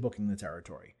actually booking the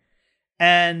territory.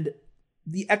 And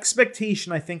the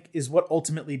expectation, I think, is what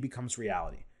ultimately becomes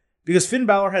reality. Because Finn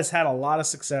Balor has had a lot of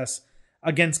success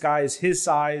against guys his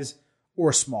size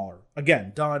or smaller.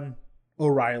 Again, Dunne,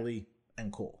 O'Reilly,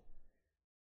 and Cole.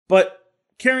 But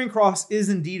Karrion Kross is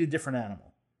indeed a different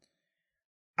animal.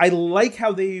 I like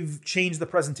how they've changed the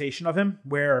presentation of him,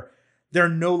 where they're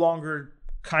no longer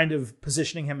kind of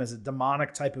positioning him as a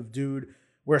demonic type of dude,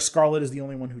 where Scarlett is the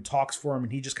only one who talks for him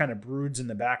and he just kind of broods in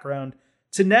the background,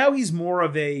 to now he's more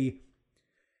of a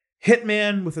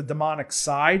hitman with a demonic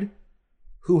side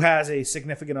who has a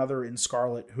significant other in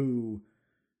Scarlett who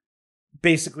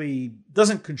basically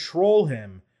doesn't control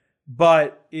him,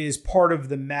 but is part of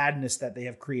the madness that they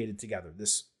have created together,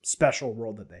 this special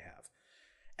world that they have.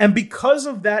 And because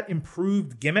of that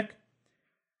improved gimmick,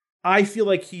 I feel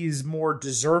like he's more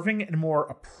deserving and more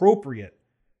appropriate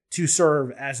to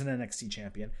serve as an NXT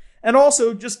champion. And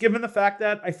also, just given the fact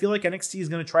that I feel like NXT is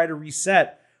going to try to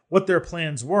reset what their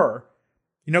plans were,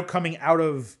 coming out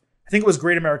of, I think it was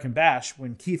Great American Bash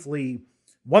when Keith Lee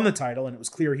won the title and it was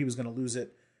clear he was going to lose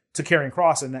it to Karrion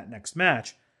Kross in that next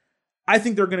match. I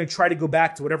think they're going to try to go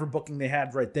back to whatever booking they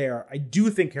had right there. I do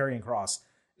think Karrion Kross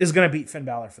is going to beat Finn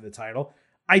Balor for the title.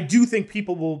 I do think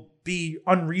people will be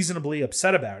unreasonably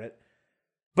upset about it.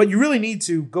 But you really need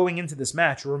to, going into this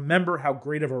match, remember how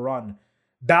great of a run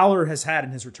Balor has had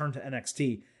in his return to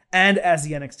NXT and as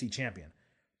the NXT champion.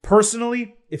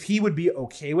 Personally, if he would be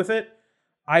okay with it,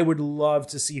 I would love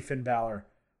to see Finn Balor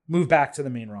move back to the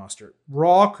main roster.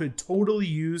 Raw could totally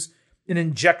use an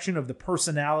injection of the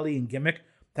personality and gimmick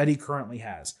that he currently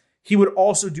has. He would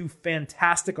also do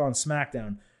fantastic on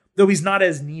SmackDown, though he's not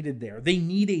as needed there. They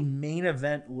need a main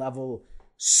event level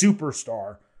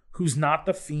superstar who's not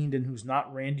The Fiend and who's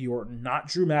not Randy Orton, not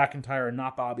Drew McIntyre, and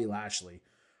not Bobby Lashley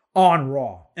on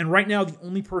Raw. And right now, the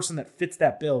only person that fits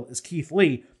that bill is Keith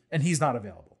Lee, and he's not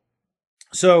available.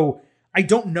 So I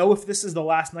don't know if this is the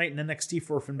last night in NXT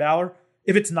for Finn Balor.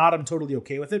 If it's not, I'm totally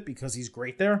okay with it because he's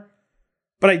great there.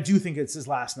 But I do think it's his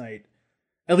last night,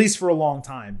 at least for a long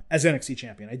time, as NXT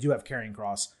champion. I do have Karrion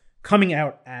Kross coming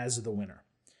out as the winner.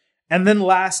 And then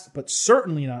last, but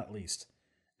certainly not least,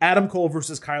 Adam Cole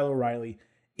versus Kyle O'Reilly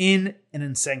in an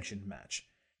unsanctioned match.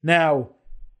 Now,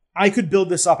 I could build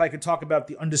this up. I could talk about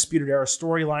the Undisputed Era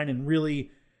storyline and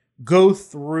really go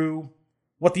through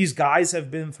what these guys have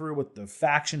been through, what the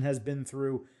faction has been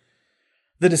through,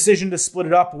 the decision to split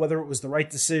it up, whether it was the right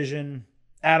decision.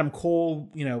 Adam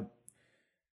Cole,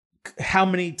 how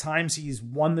many times he's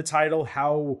won the title,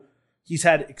 how he's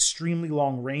had extremely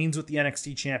long reigns with the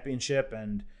NXT Championship,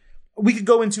 and we could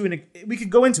go into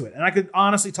it. And I could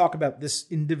honestly talk about this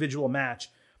individual match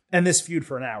and this feud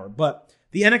for an hour. But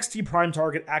the NXT Prime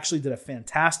Target actually did a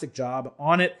fantastic job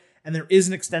on it, and there is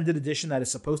an extended edition that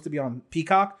is supposed to be on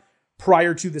Peacock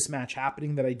prior to this match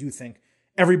happening that I do think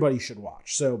everybody should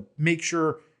watch. So make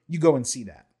sure you go and see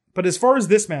that. But as far as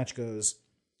this match goes,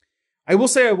 I will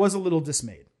say I was a little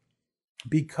dismayed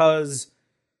because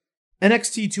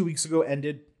NXT 2 weeks ago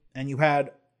ended and you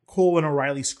had Cole and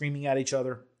O'Reilly screaming at each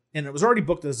other, and it was already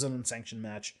booked as an unsanctioned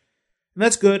match. And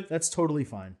that's good. That's totally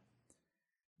fine.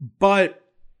 But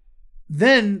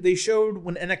then they showed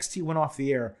when NXT went off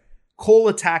the air, Cole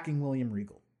attacking William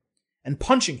Regal and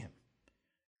punching him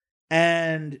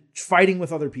and fighting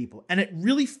with other people. And it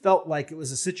really felt like it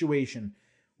was a situation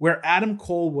where Adam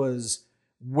Cole was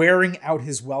wearing out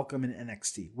his welcome in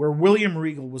NXT, where William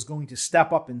Regal was going to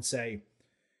step up and say,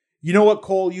 you know what,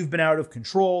 Cole, you've been out of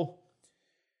control.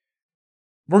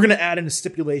 We're going to add in a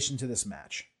stipulation to this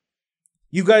match.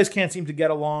 You guys can't seem to get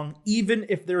along. Even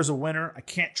if there's a winner, I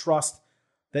can't trust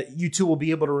that you two will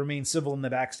be able to remain civil in the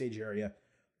backstage area.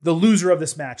 The loser of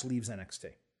this match leaves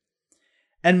NXT.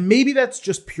 And maybe that's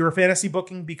just pure fantasy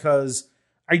booking because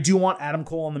I do want Adam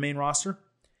Cole on the main roster.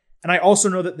 And I also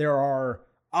know that there are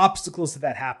obstacles to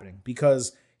that happening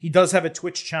because he does have a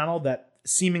Twitch channel that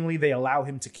seemingly they allow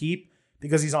him to keep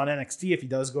because he's on NXT. If he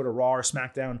does go to Raw or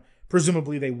SmackDown,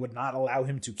 presumably they would not allow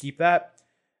him to keep that.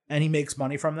 And he makes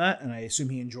money from that. And I assume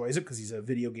he enjoys it because he's a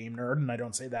video game nerd. And I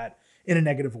don't say that in a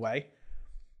negative way.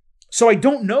 So I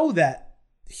don't know that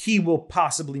he will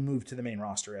possibly move to the main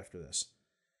roster after this.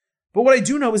 But what I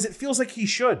do know is it feels like he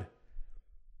should.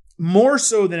 More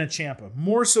so than a Ciampa,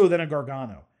 more so than a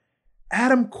Gargano.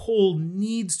 Adam Cole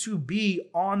needs to be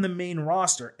on the main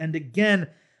roster. And again,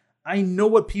 I know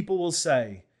what people will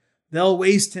say. They'll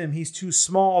waste him. He's too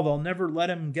small. They'll never let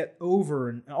him get over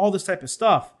and all this type of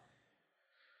stuff.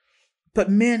 But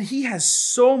man, he has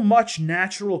so much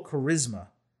natural charisma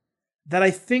that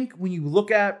I think when you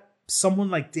look at someone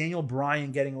like Daniel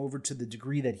Bryan getting over to the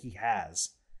degree that he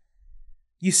has,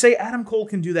 you say Adam Cole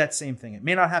can do that same thing. It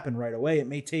may not happen right away. It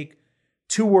may take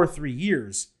 2 or 3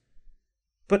 years.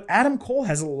 But Adam Cole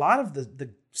has a lot of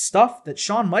the stuff that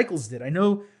Shawn Michaels did. I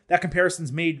know that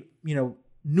comparison's made,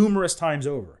 numerous times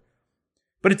over.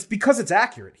 But it's because it's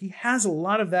accurate. He has a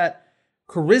lot of that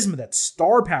charisma, that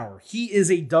star power. He is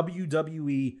a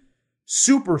WWE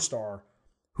superstar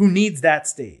who needs that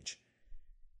stage.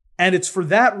 And it's for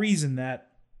that reason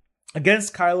that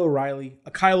against Kyle O'Reilly,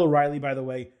 by the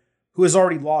way, who has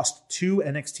already lost 2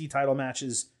 NXT title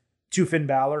matches to Finn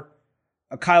Balor,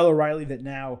 a Kyle O'Reilly that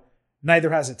now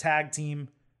neither has a tag team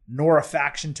nor a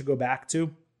faction to go back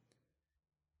to.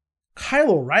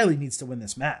 Kyle O'Reilly needs to win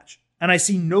this match. And I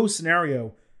see no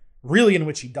scenario really in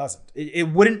which he doesn't. It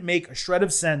wouldn't make a shred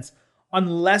of sense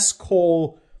unless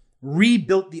Cole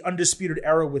rebuilt the Undisputed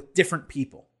Era with different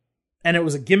people. And it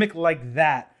was a gimmick like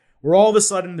that, where all of a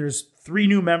sudden there's 3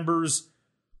 new members.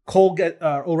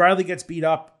 O'Reilly gets beat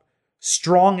up.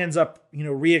 Strong ends up,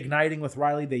 reigniting with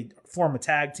Riley. They form a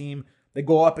tag team. They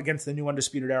go up against the new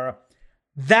Undisputed Era.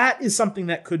 That is something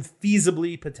that could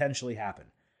feasibly potentially happen.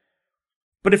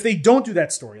 But if they don't do that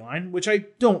storyline, which I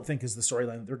don't think is the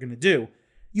storyline that they're going to do,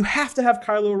 you have to have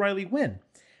Kyle O'Reilly win.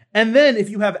 And then if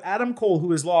you have Adam Cole,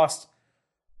 who has lost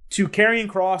to Karrion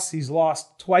Kross, he's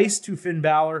lost twice to Finn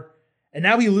Balor, and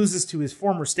now he loses to his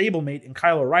former stablemate in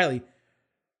Kyle O'Reilly,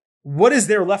 what is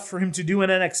there left for him to do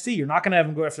in NXT? You're not going to have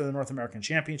him go after the North American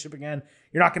Championship again.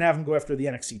 You're not going to have him go after the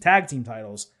NXT Tag Team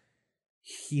titles.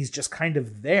 He's just kind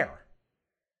of there.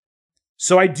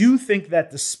 So I do think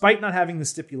that despite not having the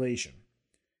stipulation,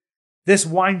 this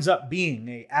winds up being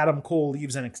a Adam Cole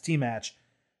leaves NXT match.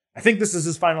 I think this is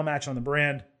his final match on the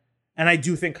brand. And I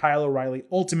do think Kyle O'Reilly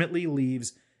ultimately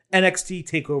leaves NXT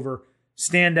TakeOver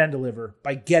Stand and Deliver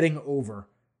by getting over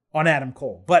on Adam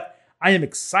Cole. But I am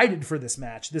excited for this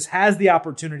match. This has the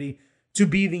opportunity to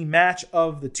be the match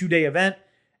of the 2-day event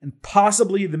and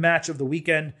possibly the match of the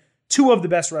weekend. 2 of the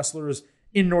best wrestlers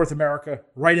in North America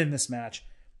right in this match.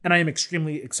 And I am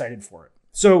extremely excited for it.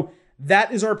 So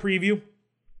that is our preview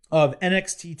of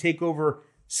NXT TakeOver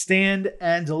Stand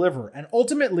and Deliver. And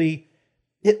ultimately,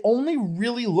 it only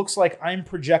really looks like I'm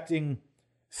projecting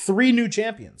 3 new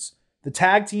champions. The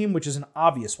tag team, which is an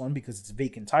obvious one because it's a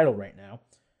vacant title right now.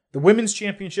 The Women's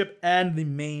Championship and the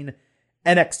main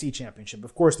NXT Championship.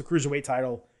 Of course, the Cruiserweight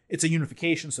title, it's a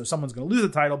unification, so someone's going to lose the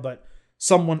title, but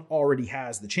someone already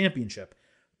has the championship.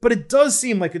 But it does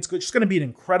seem like it's just going to be an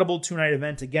incredible two-night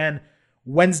event. Again,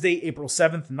 Wednesday, April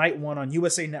 7th, night 1 on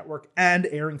USA Network and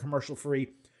airing commercial-free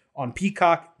on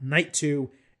Peacock. Night 2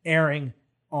 airing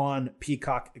on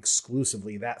Peacock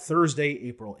exclusively that Thursday,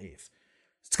 April 8th.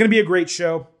 It's going to be a great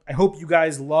show. I hope you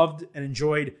guys loved and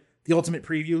enjoyed the Ultimate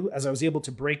Preview as I was able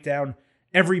to break down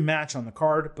every match on the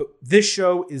card. But this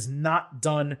show is not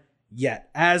done yet.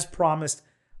 As promised,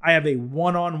 I have a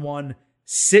one-on-one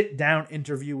sit-down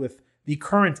interview with the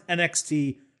current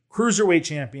NXT Cruiserweight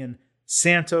Champion,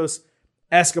 Santos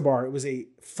Escobar. It was a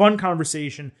fun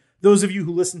conversation. Those of you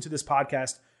who listen to this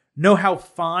podcast know how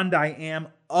fond I am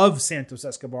of Santos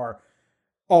Escobar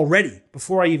already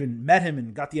before I even met him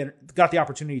and got the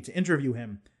opportunity to interview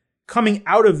him. Coming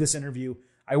out of this interview,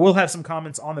 I will have some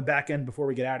comments on the back end before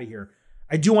we get out of here.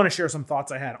 I do want to share some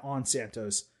thoughts I had on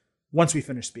Santos once we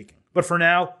finish speaking. But for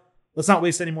now, let's not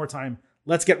waste any more time.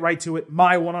 Let's get right to it.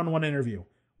 My one-on-one interview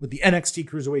with the NXT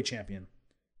Cruiserweight Champion,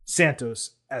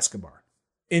 Santos Escobar.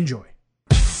 Enjoy.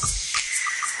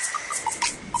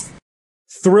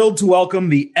 Thrilled to welcome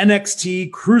the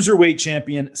NXT Cruiserweight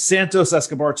Champion, Santos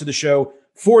Escobar, to the show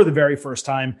for the very first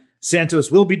time.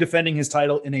 Santos will be defending his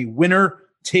title in a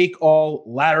winner-take-all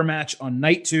ladder match on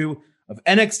night 2 of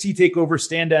NXT TakeOver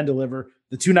Stand and Deliver.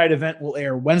 The two-night event will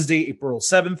air Wednesday, April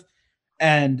 7th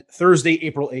and Thursday,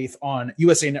 April 8th on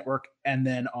USA Network and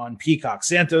then on Peacock.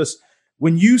 Santos,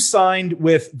 when you signed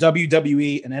with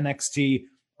WWE and NXT,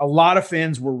 a lot of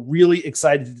fans were really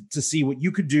excited to see what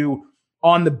you could do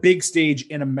on the big stage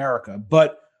in America.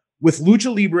 But with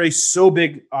Lucha Libre so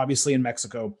big, obviously, in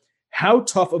Mexico, how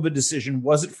tough of a decision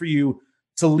was it for you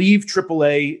to leave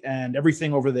AAA and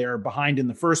everything over there behind in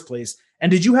the first place? And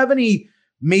did you have any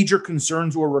major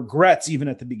concerns or regrets, even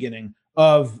at the beginning,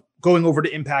 of going over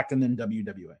to Impact and then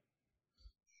WWE?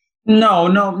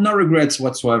 No regrets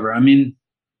whatsoever. I mean,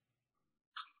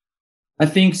 I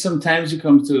think sometimes you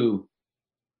come to,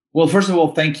 well, first of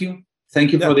all, thank you.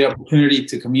 Thank you for the opportunity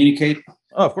to communicate.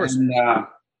 Oh, of course. And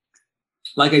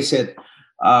like I said,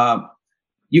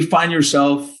 you find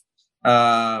yourself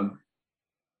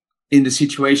in the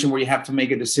situation where you have to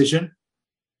make a decision.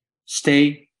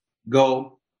 Stay,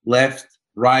 go, left,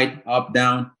 right, up,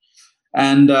 down.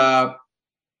 And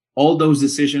all those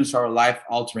decisions are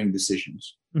life-altering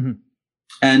decisions. Mm-hmm.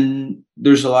 And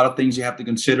there's a lot of things you have to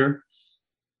consider.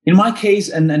 In my case,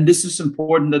 and this is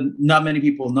important that not many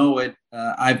people know it,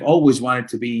 I've always wanted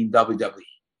to be in WWE.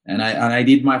 And I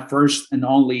did my first and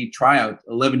only tryout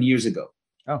 11 years ago.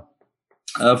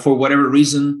 Oh. For whatever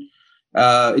reason,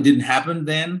 it didn't happen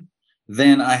then.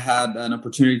 Then I had an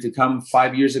opportunity to come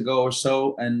 5 years ago or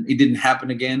so, and it didn't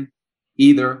happen again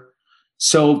either.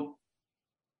 So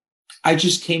I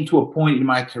just came to a point in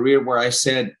my career where I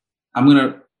said, I'm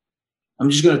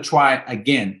just gonna try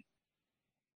again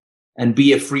and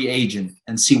be a free agent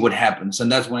and see what happens.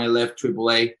 And that's when I left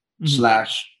AAA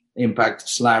 / Impact /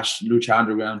 Lucha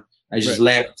Underground. I just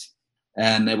left,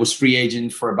 and I was free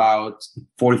agent for about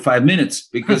 45 minutes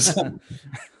because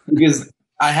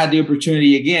I had the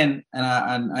opportunity again,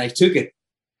 and I took it.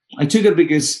 I took it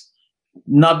because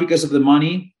not because of the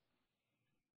money,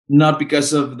 not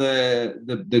because of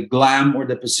the glam or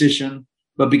the position,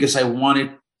 but because I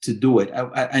wanted to do it.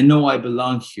 I know I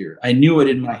belong here. I knew it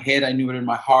in my head. I knew it in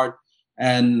my heart.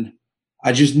 And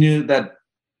I just knew that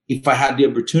if I had the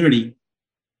opportunity,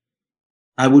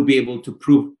 I would be able to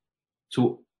prove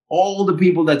to all the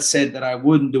people that said that I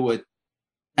wouldn't do it,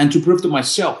 and to prove to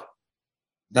myself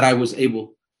that I was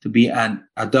able to be a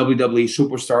WWE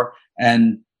superstar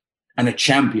and a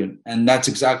champion. And that's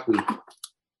exactly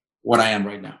what I am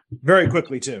right now. Very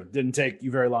quickly, too. Didn't take you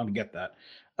very long to get that.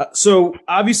 So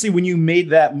obviously, when you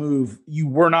made that move, you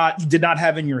did not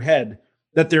have in your head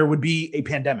that there would be a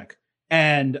pandemic.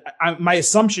 And my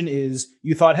assumption is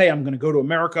you thought, hey, I'm going to go to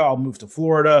America. I'll move to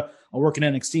Florida. I'll work in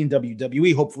NXT and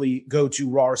WWE, hopefully go to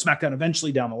Raw or SmackDown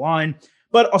eventually down the line.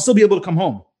 But I'll still be able to come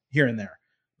home here and there.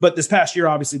 But this past year,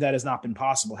 obviously, that has not been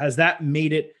possible. Has that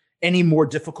made it any more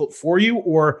difficult for you?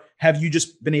 Or have you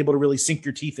just been able to really sink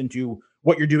your teeth into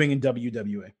what you're doing in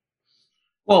WWE?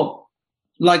 Well,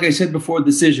 like I said before,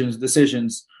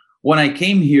 decisions. When I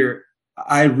came here,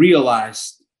 I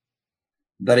realized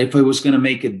that if I was going to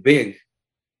make it big,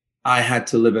 I had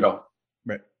to live it all.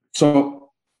 Right. So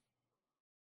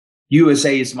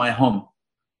USA is my home.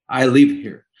 I live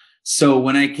here. So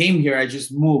when I came here, I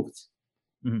just moved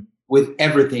with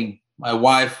everything. My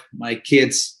wife, my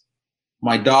kids,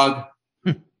 my dog,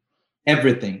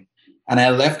 everything. And I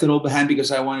left it all behind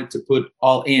because I wanted to put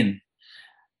all in.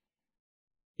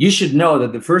 You should know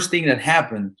that the first thing that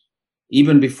happened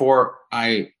even before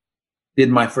I did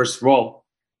my first roll,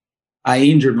 I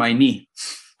injured my knee.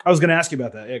 I was going to ask you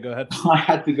about that. Yeah, go ahead. I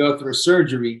had to go through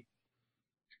surgery,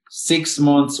 6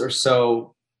 months or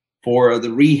so for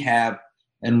the rehab,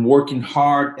 and working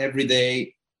hard every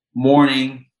day,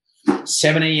 morning,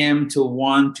 7 a.m. till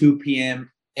 1, 2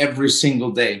 p.m. every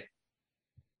single day.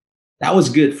 That was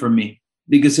good for me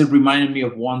because it reminded me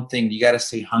of one thing: you got to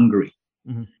stay hungry.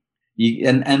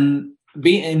 Mm-hmm. And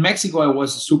being in Mexico, I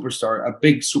was a superstar, a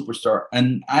big superstar,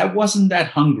 and I wasn't that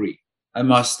hungry, I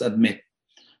must admit.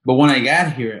 But when I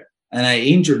got here and I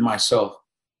injured myself,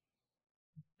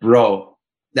 bro,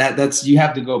 that's you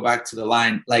have to go back to the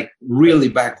line, like really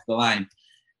back to the line.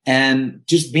 And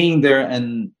just being there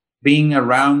and being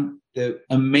around the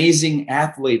amazing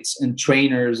athletes and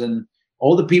trainers and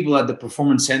all the people at the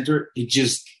performance center, it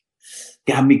just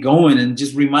got me going and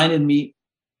just reminded me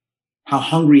how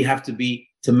hungry you have to be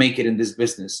to make it in this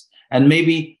business. And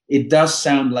maybe it does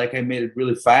sound like I made it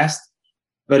really fast,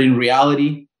 but in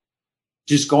reality,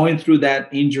 just going through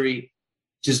that injury,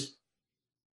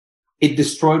 it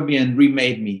destroyed me and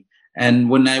remade me. And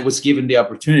when I was given the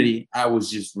opportunity, I was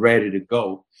just ready to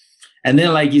go. And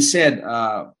then, like you said,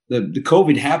 the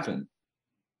COVID happened.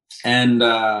 And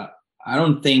I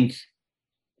don't think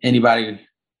anybody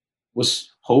was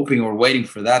hoping or waiting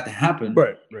for that to happen.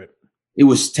 Right. It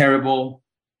was terrible.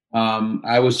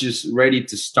 I was just ready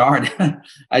to start.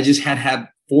 I just had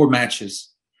 4 matches.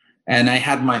 And I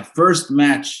had my first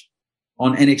match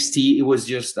on NXT. It was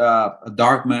just a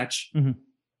dark match. Mm-hmm.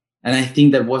 And I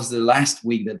think that was the last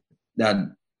week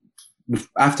that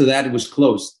after that it was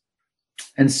closed.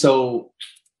 And so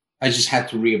I just had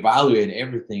to reevaluate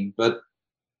everything. But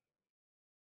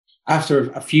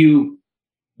after a few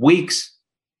weeks,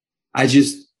 I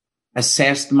just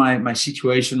assessed my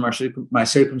situation, my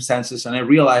circumstances, and I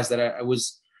realized that I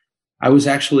was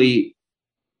actually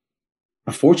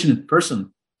a fortunate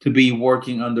person to be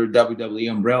working under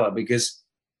WWE umbrella because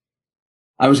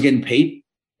I was getting paid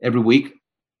every week.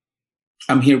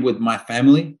 I'm here with my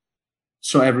family,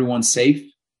 so everyone's safe.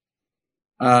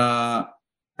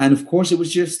 And of course, it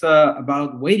was just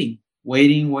about waiting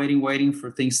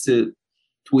for things to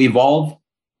evolve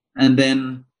and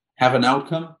then have an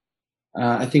outcome.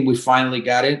 I think we finally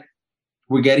got it.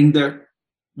 We're getting there.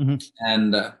 Mm-hmm.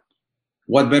 And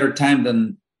what better time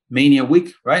than Mania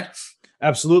week, right?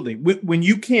 Absolutely. When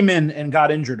you came in and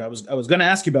got injured, I was going to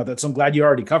ask you about that. So I'm glad you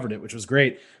already covered it, which was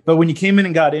great. But when you came in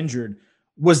and got injured,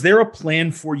 was there a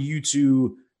plan for you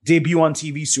to debut on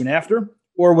TV soon after?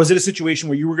 Or was it a situation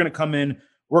where you were going to come in,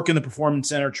 work in the performance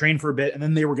center, train for a bit, and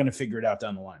then they were going to figure it out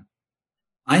down the line?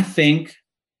 I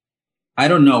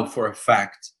don't know for a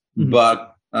fact, mm-hmm.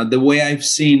 but the way I've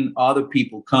seen other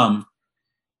people come,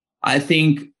 I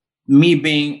think me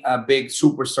being a big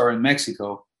superstar in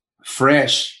Mexico,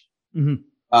 fresh, mm-hmm.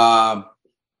 I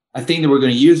think they were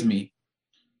going to use me.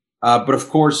 But of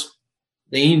course,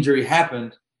 the injury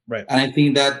happened. Right. And I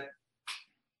think that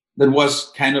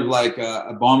was kind of like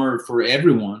a bummer for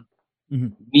everyone, mm-hmm.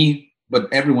 me, but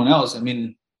everyone else. I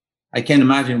mean, I can't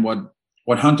imagine what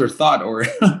Hunter thought or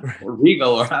or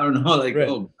Regal or I don't know, like, right.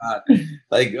 Oh God,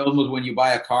 like almost when you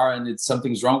buy a car and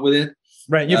something's wrong with it.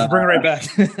 Right. You have to bring it right back.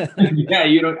 Yeah.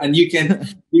 You don't, and you can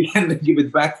give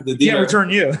it back to the dealer. Can't return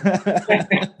you.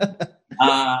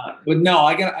 But no,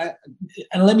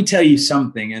 and let me tell you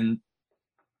something. And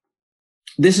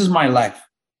this is my life.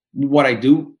 What I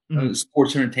do, mm-hmm.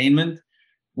 Sports entertainment.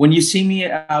 When you see me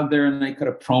out there and I cut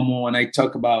a promo and I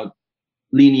talk about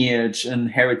lineage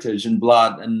and heritage and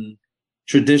blood and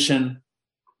tradition,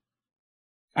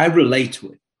 I relate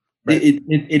to it. Right.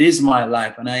 It is my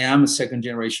life, and I am a second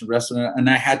generation wrestler, and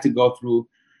I had to go through,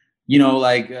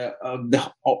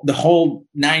 the whole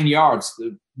 9 yards,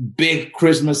 the big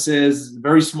Christmases,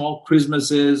 very small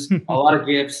Christmases, a lot of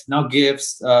gifts, no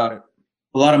gifts, a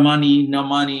lot of money, no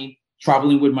money,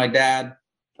 traveling with my dad.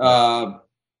 I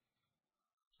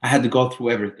had to go through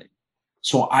everything.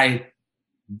 So I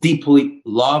deeply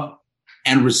love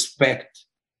and respect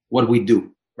what we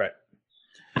do. Right.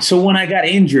 So when I got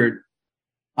injured,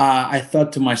 I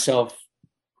thought to myself,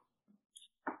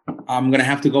 I'm going to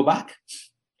have to go back.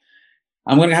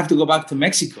 I'm going to have to go back to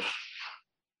Mexico,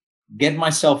 get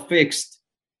myself fixed,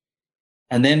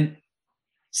 and then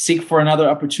seek for another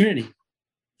opportunity.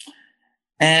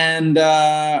 And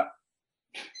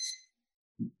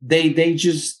they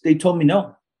told me,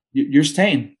 no, you're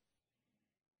staying.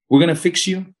 We're going to fix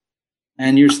you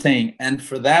and you're staying. And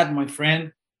for that, my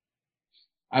friend,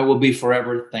 I will be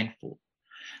forever thankful,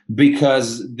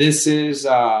 because this is,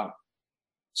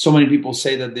 so many people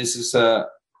say that this is a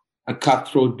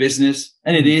cutthroat business,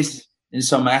 and it is in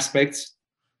some aspects,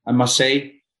 I must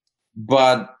say.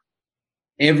 But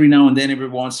every now and then, every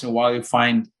once in a while, you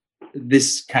find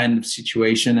this kind of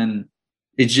situation, and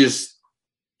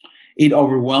it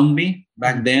overwhelmed me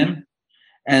back then.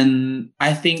 And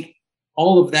I think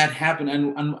all of that happened.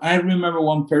 And I remember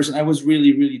one person, I was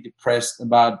really, really depressed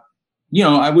about,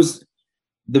 I was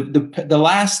the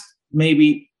last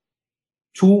maybe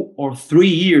 2 or 3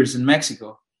 years in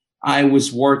Mexico, I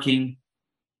was working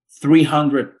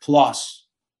 300 plus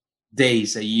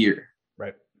days a year.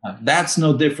 Right. That's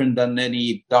no different than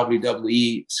any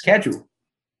WWE schedule.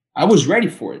 I was ready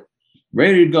for it,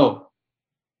 ready to go.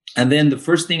 And then the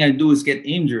first thing I do is get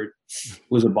injured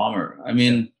was a bummer. I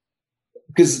mean,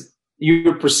 because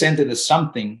you're presented as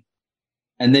something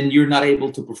and then you're not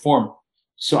able to perform.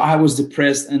 So I was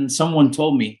depressed, and someone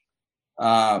told me,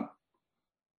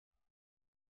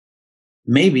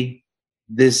 maybe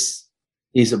this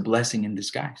is a blessing in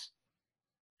disguise.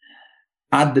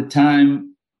 At the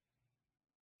time,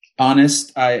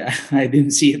 honest, I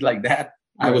didn't see it like that.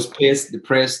 I was pissed,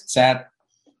 depressed, sad.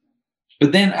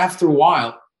 But then after a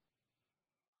while,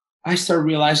 I started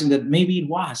realizing that maybe it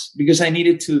was because I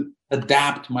needed to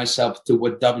adapt myself to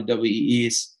what WWE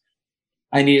is.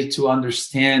 I needed to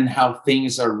understand how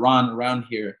things are run around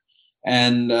here.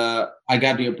 And I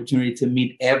got the opportunity to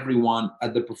meet everyone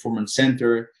at the Performance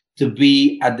Center, to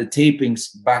be at the tapings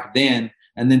back then,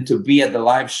 and then to be at the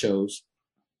live shows,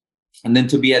 and then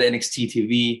to be at NXT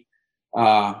TV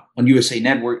on USA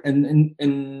Network. And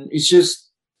it's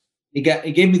just,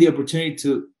 it gave me the opportunity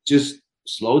to just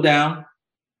slow down,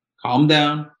 calm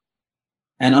down,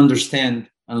 and understand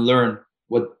and learn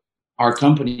what our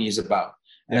company is about.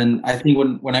 And I think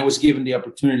when I was given the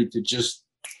opportunity to just,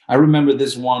 I remember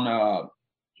this one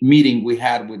meeting we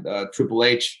had with Triple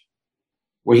H,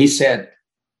 where he said,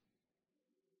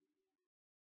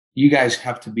 you guys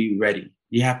have to be ready.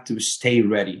 You have to stay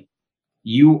ready.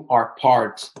 You are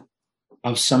part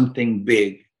of something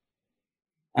big.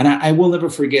 And I will never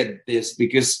forget this,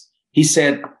 because he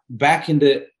said back in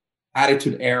the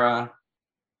Attitude Era,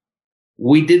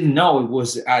 we didn't know it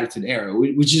was the Attitude Era.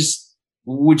 We would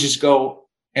just go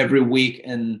every week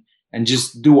and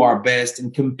just do our best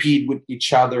and compete with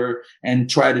each other and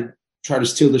try to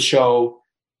steal the show.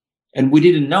 And we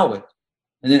didn't know it.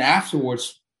 And then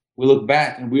afterwards, we look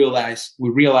back and we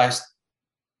realized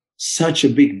such a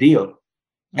big deal.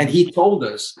 And he told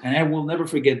us, and I will never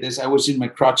forget this, I was in my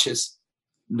crutches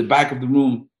in the back of the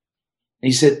room. And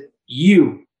he said,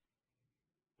 you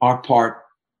are part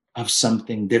of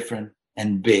something different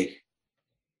and big.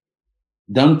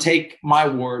 Don't take my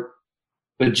word,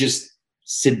 but just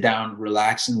sit down,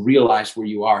 relax, and realize where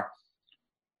you are.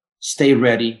 Stay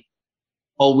ready.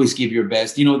 Always give your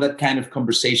best. That kind of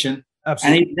conversation.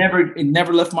 Absolutely. And it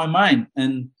never left my mind.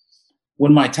 And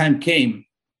when my time came,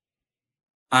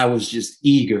 I was just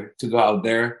eager to go out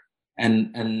there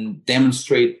and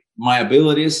demonstrate my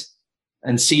abilities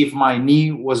and see if my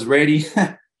knee was ready.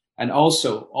 And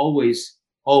also always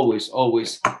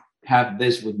have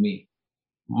this with me,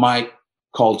 my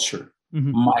culture,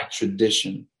 my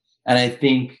tradition. And I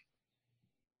think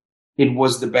it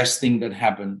was the best thing that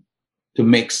happened to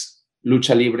mix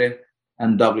Lucha Libre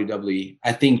and WWE.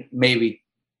 I think maybe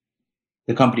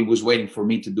the company was waiting for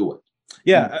me to do it.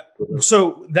 Yeah.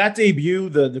 So that debut,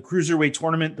 the Cruiserweight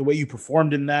tournament, the way you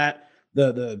performed in that,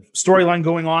 the storyline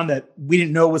going on that we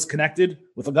didn't know was connected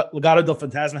with Legado del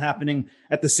Fantasma happening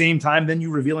at the same time, then you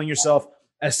revealing yourself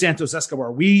as Santos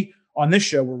Escobar. We, on this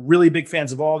show, were really big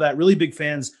fans of all that, really big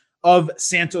fans of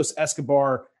Santos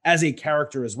Escobar as a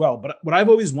character as well. But what I've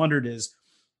always wondered is,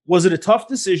 was it a tough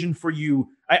decision for you?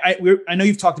 I know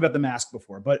you've talked about the mask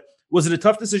before, but was it a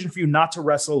tough decision for you not to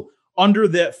wrestle under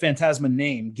the Fantasma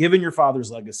name, given your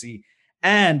father's legacy?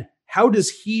 And how does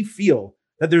he feel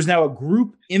that there's now a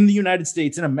group in the United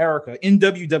States, in America, in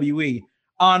WWE,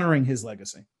 honoring his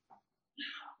legacy?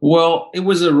 Well, it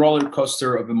was a roller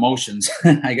coaster of emotions,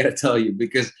 I got to tell you,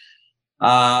 because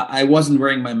I wasn't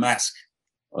wearing my mask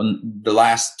on the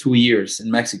last 2 years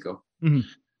in Mexico. Mm-hmm.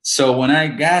 So when I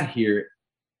got here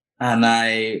and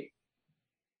I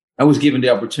was given the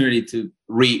opportunity to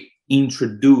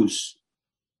reintroduce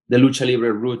the Lucha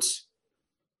Libre roots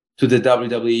to the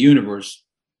WWE universe,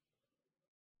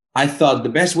 I thought the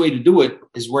best way to do it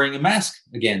is wearing a mask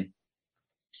again.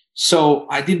 So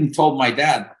I didn't tell my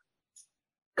dad,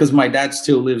 because my dad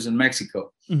still lives in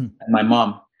Mexico, and my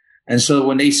mom. And so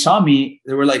when they saw me,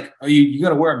 they were like, "Are you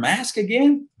going to wear a mask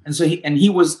again?" And so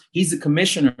he's the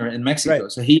commissioner in Mexico.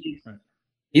 Right. So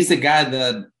he's the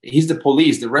guy he's the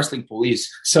police, the wrestling police.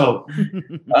 So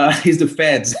he's the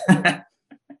feds.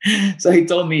 So he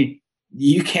told me,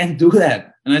 "You can't do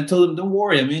that." And I told him, "Don't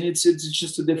worry. I mean, it's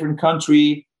just a different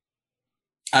country."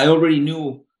 I already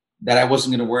knew that I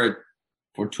wasn't going to wear it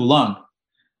for too long.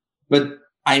 But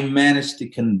I managed to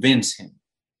convince him.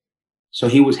 So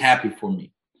he was happy for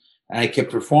me. And I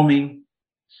kept performing.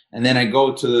 And then I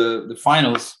go to the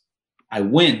finals. I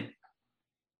win.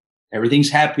 Everything's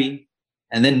happy.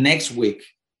 And then next week,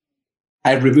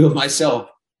 I revealed myself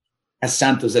as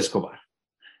Santos Escobar.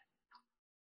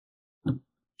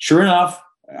 Sure enough,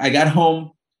 I got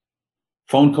home,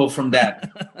 phone call from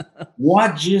Dad.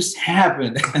 What just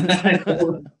happened?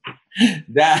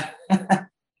 That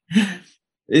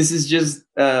this is just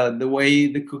the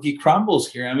way the cookie crumbles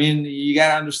here. I mean, you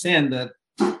got to understand that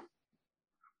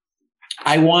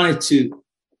I wanted to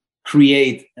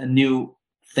create a new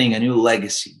thing, a new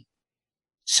legacy,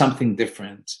 something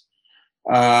different.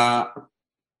 I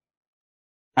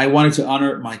wanted to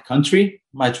honor my country,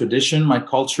 my tradition, my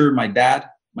culture, my dad,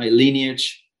 my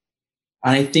lineage.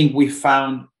 And I think we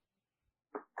found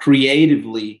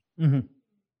creatively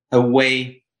a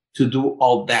way to do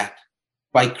all that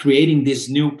by creating this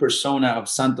new persona of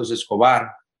Santos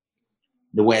Escobar,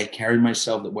 the way I carry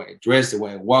myself, the way I dress, the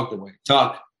way I walk, the way I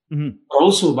talk.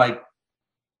 Also by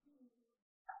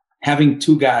having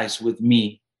two guys with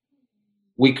me,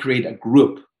 we create a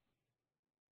group,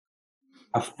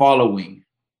 a following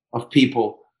of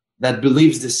people that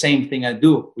believes the same thing I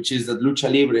do, which is that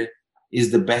lucha libre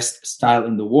is the best style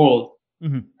in the world,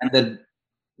 and that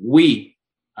we,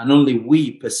 and only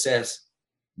we, possess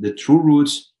the true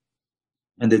roots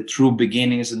and the true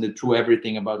beginnings and the true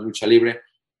everything about lucha libre.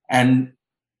 And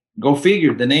go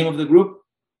figure, the name of the group,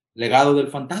 Legado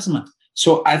del Fantasma.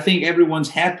 So I think everyone's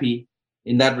happy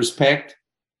in that respect.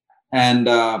 And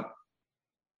of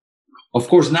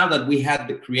course, now that we had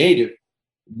the creative,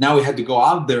 now we had to go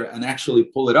out there and actually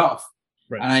pull it off.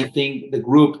 Right. And I think the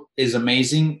group is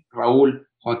amazing. Raul,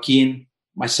 Joaquin,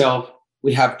 myself,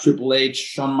 we have Triple H,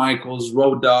 Shawn Michaels,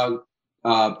 Road Dogg,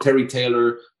 Terry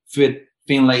Taylor,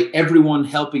 Finlay, everyone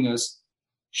helping us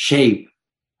shape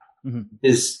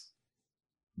this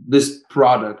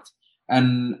product.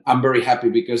 And I'm very happy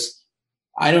because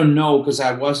I don't know, because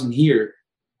I wasn't here,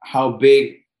 how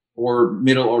big or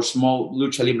middle or small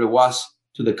Lucha Libre was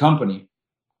to the company.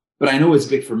 But I know it's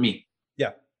big for me.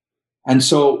 Yeah. And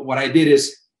so what I did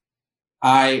is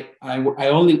I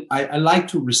like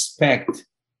to respect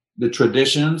the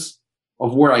traditions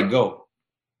of where I go.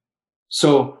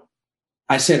 So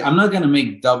I said, I'm not going to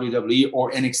make WWE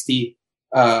or NXT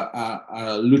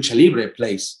a Lucha Libre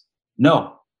place.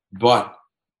 No, but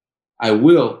I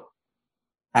will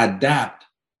adapt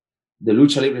the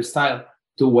Lucha Libre style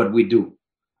to what we do.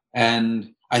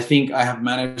 And I think I have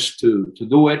managed to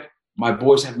do it. My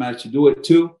boys have managed to do it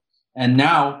too. And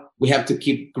now we have to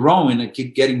keep growing and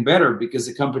keep getting better because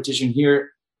the competition here,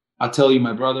 I'll tell you,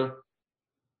 my brother,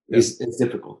 is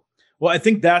difficult. Well, I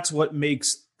think that's what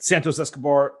makes Santos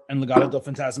Escobar and Legado del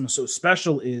Fantasma so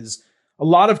special is a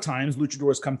lot of times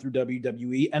luchadors come through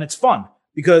WWE and it's fun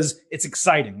because it's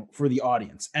exciting for the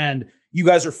audience. And you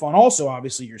guys are fun also.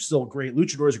 Obviously, you're still great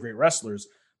luchadors, great wrestlers,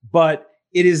 but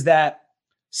it is that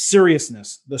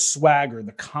seriousness, the swagger,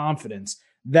 the confidence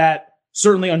that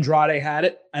certainly Andrade had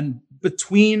it. And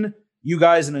between you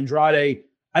guys and Andrade,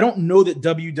 I don't know that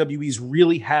WWE's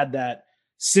really had that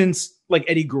since like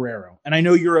Eddie Guerrero. And I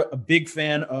know you're a big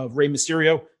fan of Rey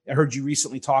Mysterio. I heard you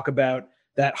recently talk about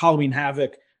that Halloween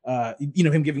Havoc,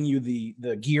 him giving you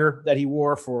the gear that he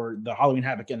wore for the Halloween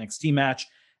Havoc NXT match.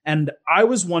 And I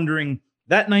was wondering,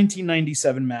 that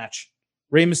 1997 match,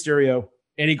 Rey Mysterio,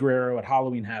 Eddie Guerrero at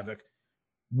Halloween Havoc,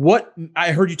 what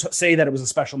I heard you say that it was a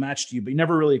special match to you, but you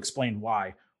never really explained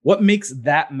why. What makes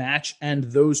that match and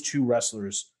those two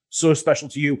wrestlers so special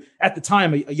to you at the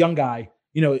time, a young guy,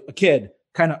 a kid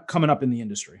kind of coming up in the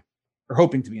industry or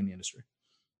hoping to be in the industry?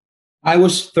 I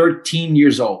was 13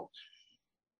 years old.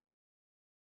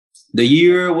 The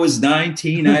year was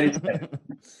 1997.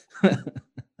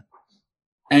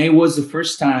 And it was the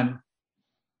first time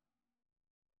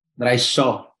that I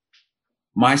saw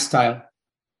my style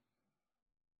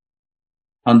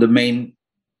on the main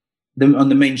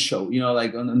show,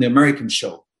 like on the American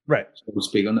show, right? So to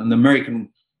speak, on the American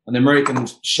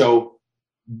show,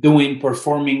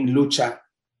 performing lucha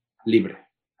libre.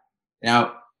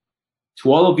 Now,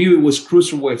 to all of you, it was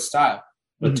cruiserweight style,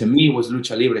 but to me, it was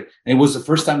lucha libre, and it was the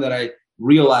first time that I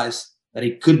realized that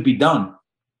it could be done,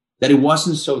 that it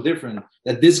wasn't so different,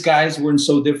 that these guys weren't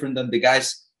so different than the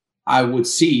guys I would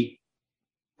see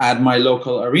at my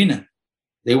local arena.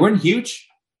 They weren't huge.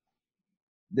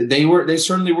 They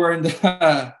certainly were in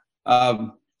the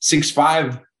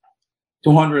 6'5",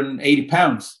 280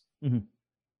 pounds.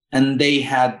 And they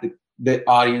had the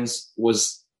audience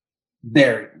was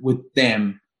there with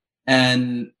them,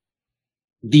 and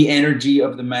the energy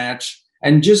of the match.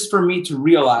 And just for me to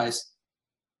realize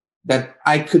that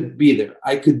I could be there.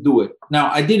 I could do it. Now,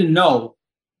 I didn't know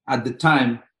at the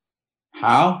time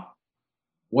how,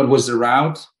 what was the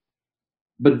route,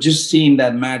 but just seeing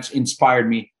that match inspired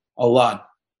me a lot.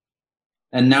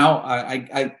 And now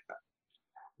I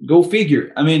go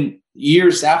figure. I mean,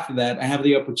 years after that, I have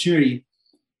the opportunity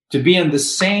to be on the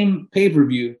same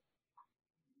pay-per-view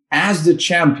as the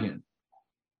champion.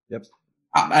 Yep.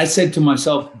 I said to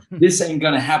myself, this ain't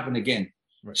going to happen again.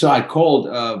 Right. So I called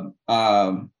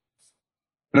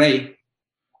Ray,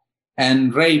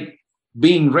 and Ray,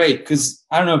 being Ray, because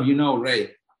I don't know if you know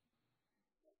Ray,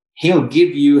 he'll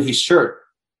give you his shirt.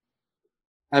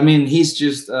 I mean, he's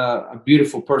just a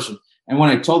beautiful person. And when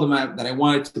I told him that I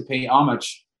wanted to pay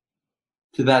homage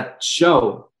to that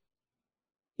show,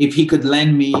 if he could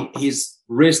lend me his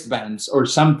wristbands or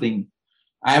something,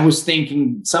 I was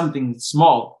thinking something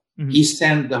small. Mm-hmm. He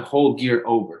sent the whole gear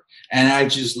over, and I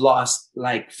just lost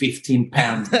like 15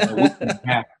 pounds in a week and a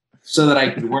half so that I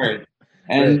could wear it.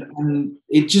 And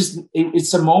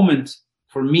it's a moment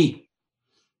for me.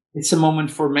 It's a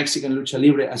moment for Mexican Lucha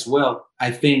Libre as well.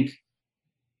 I think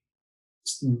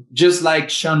just like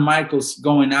Shawn Michaels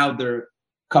going out there a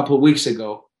couple of weeks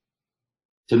ago,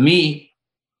 to me,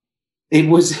 it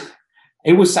was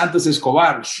Santos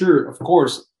Escobar, sure, of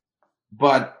course,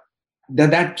 but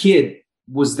that kid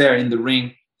was there in the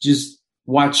ring just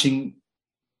watching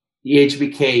the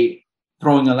HBK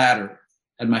throwing a ladder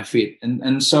at my feet.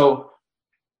 And so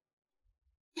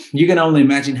you can only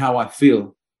imagine how I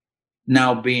feel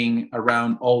now being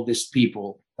around all these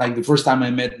people. Like the first time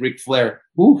I met Ric Flair,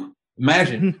 whew,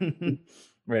 imagine.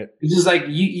 Right. It's just like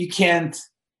you can't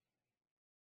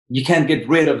get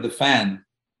rid of the fan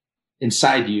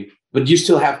inside you, but you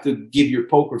still have to give your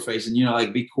poker face and,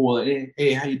 like, be cool.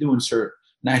 Hey, how you doing, sir?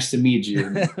 Nice to meet you.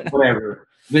 Whatever.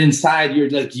 But inside you're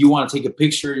like, you want to take a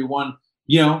picture. You want,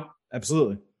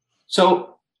 Absolutely.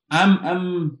 So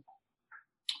I'm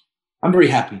very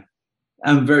happy.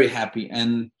 I'm very happy.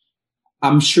 And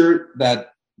I'm sure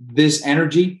that this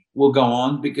energy will go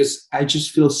on because I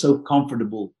just feel so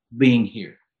comfortable being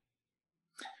here.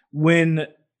 When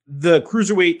the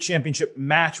Cruiserweight Championship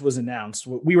match was announced,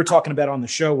 what we were talking about on the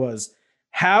show was,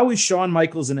 how is Shawn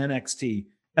Michaels in NXT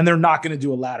and they're not going to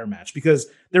do a ladder match? Because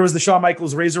there was the Shawn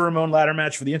Michaels Razor Ramon ladder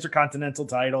match for the Intercontinental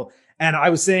title. And I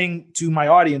was saying to my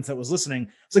audience that was listening,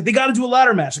 it's like, they got to do a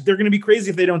ladder match. Like, they're going to be crazy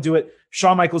if they don't do it.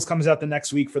 Shawn Michaels comes out the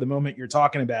next week for the moment you're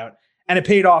talking about. And it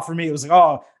paid off for me. It was like,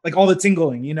 oh, like all the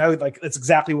tingling, like that's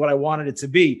exactly what I wanted it to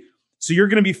be. So you're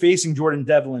going to be facing Jordan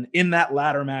Devlin in that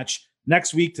ladder match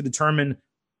next week to determine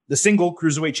the single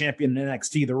Cruiserweight champion in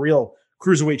NXT, the real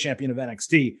Cruiserweight champion of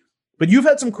NXT. But you've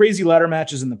had some crazy ladder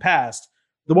matches in the past.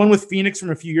 The one with Phoenix from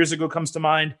a few years ago comes to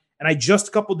mind. And I just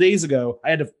a couple days ago,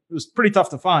 it was pretty tough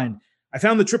to find. I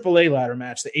found the AAA ladder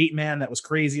match, the 8-man that was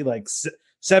crazy like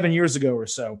 7 years ago or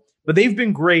so. But they've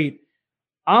been great.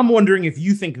 I'm wondering if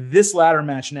you think this ladder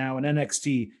match now in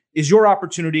NXT is your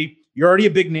opportunity. You're already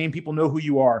a big name. People know who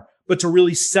you are, but to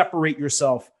really separate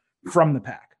yourself from the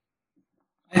pack.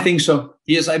 I think so.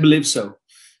 Yes, I believe so.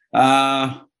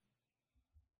 Not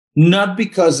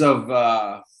because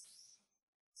of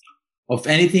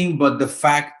anything, but the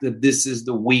fact that this is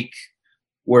the week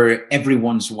where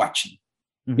everyone's watching.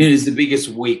 Mm-hmm. It is the biggest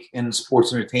week in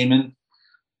sports entertainment.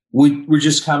 We're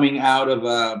just coming out of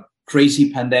a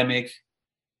crazy pandemic.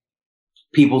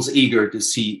 People's eager to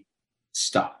see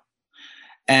stuff.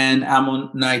 And I'm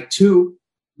on night 2,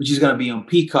 which is going to be on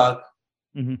Peacock.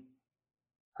 Mm-hmm.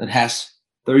 That has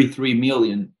 33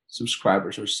 million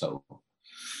subscribers or so.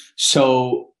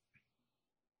 So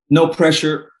no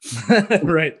pressure.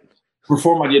 Right.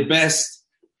 Perform at your best.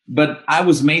 But I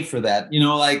was made for that.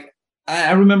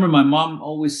 I remember my mom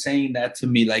always saying that to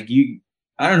me, like,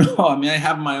 I don't know. I mean, I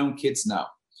have my own kids now.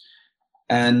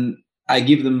 And I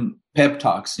give them pep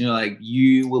talks, like,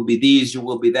 you will be this, you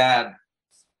will be that.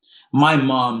 My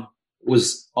mom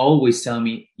was always telling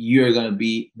me, you're going to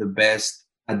be the best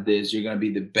at this. You're going to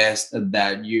be the best at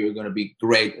that. You're going to be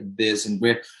great at this and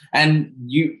great. And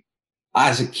you,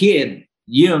 as a kid,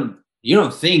 you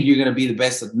don't think you're going to be the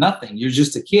best at nothing. You're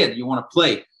just a kid. You want to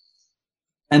play.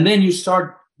 And then you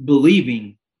start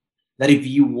believing that if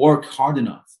you work hard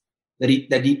enough, that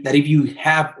if you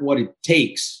have what it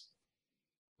takes,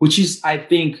 which is, I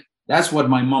think, that's what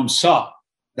my mom saw,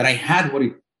 that I had what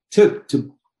it took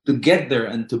to get there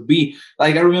and to be.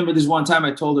 Like, I remember this one time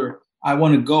I told her I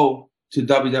want to go to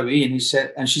WWE,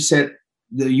 and she said,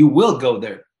 you will go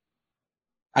there.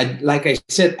 Like I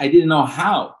said, I didn't know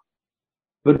how.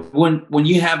 But when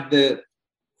you have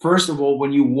first of all,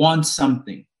 when you want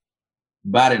something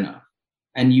bad enough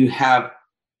and you have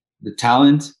the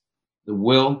talent, the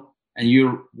will, and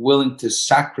you're willing to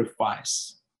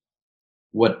sacrifice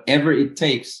whatever it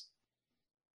takes,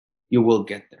 you will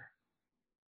get there.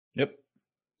 Yep.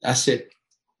 That's it.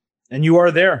 And you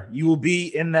are there. You will be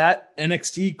in that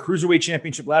NXT Cruiserweight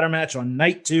Championship ladder match on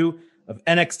night 2 of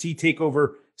NXT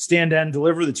TakeOver Stand and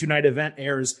Deliver. The 2-night event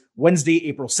airs Wednesday,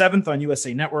 April 7th on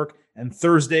USA Network and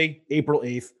Thursday, April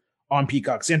 8th on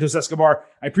Peacock. Santos Escobar,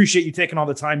 I appreciate you taking all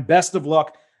the time. Best of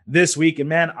luck this week. And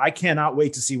man, I cannot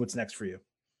wait to see what's next for you.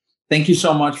 Thank you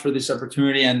so much for this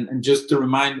opportunity. And just to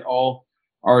remind all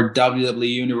our WWE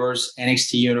Universe,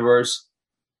 NXT Universe,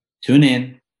 tune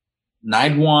in.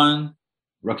 Night 1,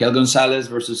 Raquel Gonzalez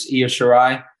versus Io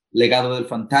Shirai, Legado del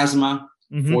Fantasma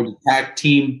for the tag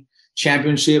team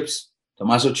championships,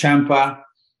 Tommaso Ciampa,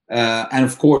 and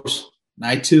of course,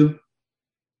 night 2,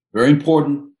 very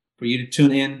important for you to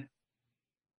tune in.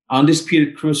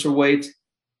 Undisputed Cruiserweight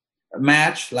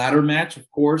match, ladder match, of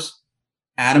course.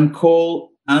 Adam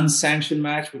Cole, unsanctioned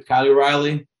match with Kyle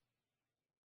O'Reilly,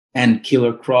 and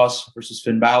Killer Cross versus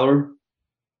Finn Balor,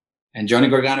 and Johnny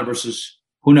Gargano versus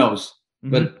who knows.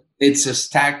 But it's a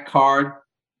stacked card,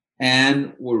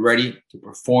 and we're ready to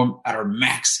perform at our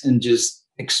max and just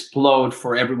explode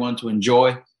for everyone to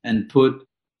enjoy and put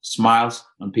smiles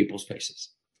on people's faces.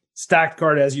 Stacked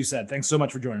card, as you said. Thanks so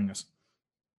much for joining us.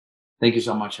 Thank you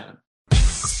so much, Adam.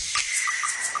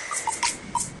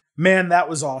 Man, that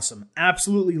was awesome.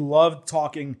 Absolutely loved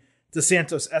talking to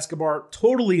Santos Escobar.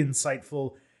 Totally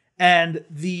insightful. And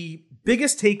the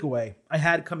biggest takeaway I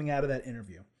had coming out of that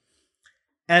interview,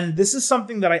 and this is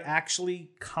something that I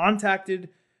actually contacted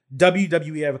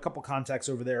WWE. I have a couple contacts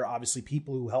over there, obviously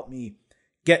people who help me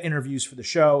get interviews for the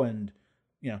show and,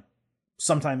 you know,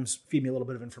 sometimes feed me a little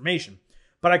bit of information.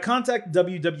 But I contacted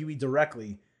WWE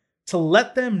directly to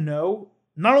let them know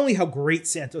not only how great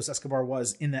Santos Escobar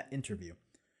was in that interview,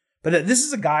 but that this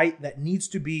is a guy that needs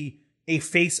to be a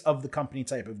face of the company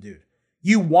type of dude.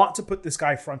 You want to put this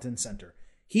guy front and center.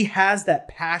 He has that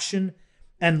passion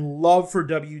and love for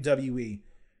WWE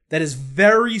that is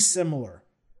very similar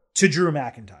to Drew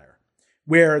McIntyre,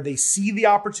 where they see the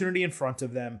opportunity in front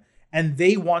of them and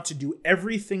they want to do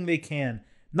everything they can,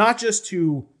 not just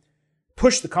to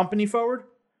push the company forward,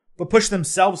 but push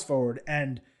themselves forward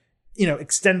and, you know,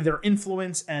 extend their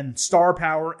influence and star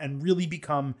power and really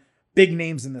become big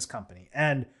names in this company.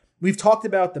 And we've talked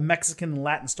about the Mexican and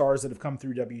Latin stars that have come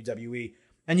through WWE.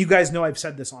 And you guys know I've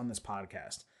said this on this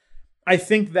podcast. I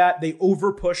think that they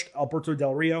overpushed Alberto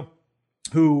Del Rio,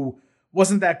 who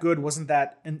wasn't that good, wasn't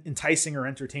that enticing or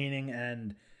entertaining.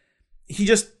 And he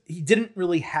didn't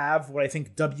really have what I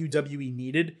think WWE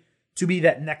needed to be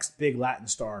that next big Latin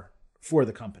star for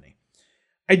the company.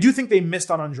 I do think they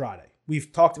missed on Andrade.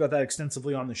 We've talked about that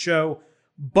extensively on the show.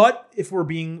 But if we're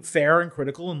being fair and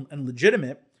critical and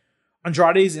legitimate,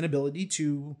 Andrade's inability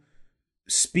to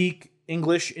speak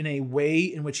English in a way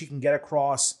in which he can get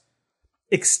across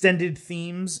extended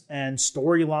themes and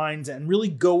storylines and really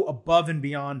go above and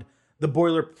beyond the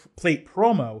boilerplate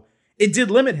promo, it did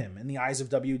limit him in the eyes of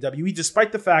WWE,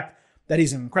 despite the fact that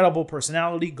he's an incredible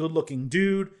personality, good-looking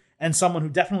dude, and someone who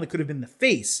definitely could have been the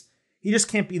face. He just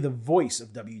can't be the voice of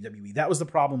WWE. That was the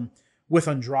problem with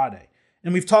Andrade.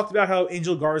 And we've talked about how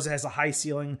Angel Garza has a high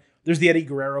ceiling. There's the Eddie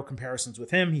Guerrero comparisons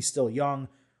with him. He's still young.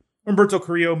 Humberto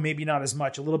Carrillo, maybe not as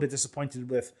much. A little bit disappointed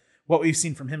with what we've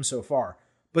seen from him so far.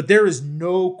 But there is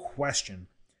no question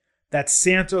that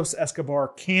Santos Escobar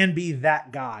can be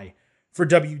that guy for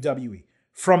WWE.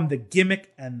 From the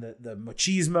gimmick and the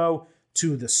machismo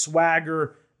to the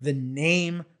swagger, the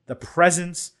name, the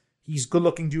presence. He's a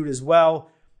good-looking dude as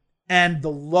well. And the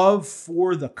love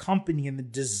for the company and the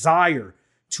desire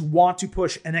to want to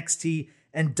push NXT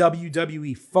and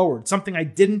WWE forward. Something I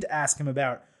didn't ask him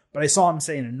about, but I saw him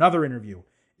say in another interview,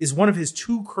 is one of his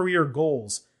 2 career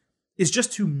goals is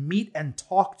just to meet and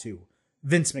talk to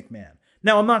Vince McMahon.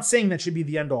 Now, I'm not saying that should be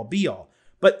the end-all be-all,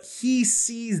 but he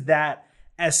sees that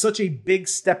as such a big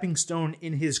stepping stone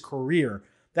in his career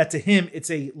that to him,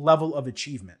 it's a level of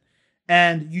achievement.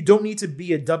 And you don't need to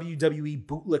be a WWE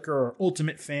bootlicker or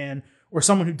ultimate fan or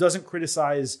someone who doesn't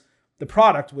criticize the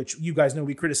product, which you guys know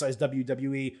we criticize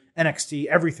WWE, NXT,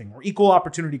 everything. We're equal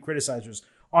opportunity criticizers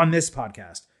on this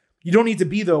podcast. You don't need to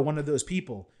be, though, one of those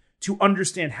people to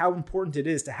understand how important it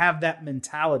is to have that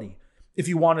mentality if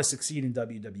you want to succeed in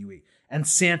WWE. And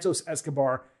Santos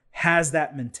Escobar has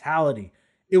that mentality.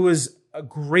 It was a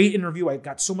great interview. I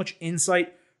got so much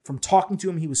insight from talking to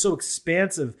him. He was so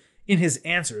expansive in his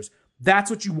answers.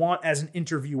 That's what you want as an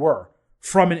interviewer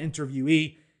from an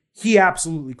interviewee. He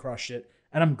absolutely crushed it.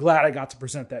 And I'm glad I got to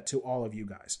present that to all of you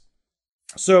guys.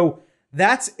 So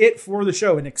that's it for the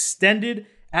show. An extended,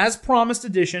 as promised,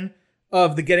 edition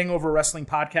of the Getting Over Wrestling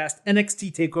podcast,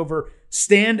 NXT TakeOver,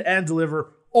 Stand and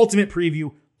Deliver, Ultimate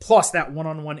Preview, plus that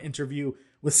one-on-one interview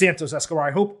with Santos Escobar.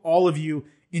 I hope all of you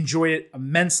enjoyed it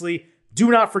immensely. Do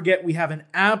not forget, we have an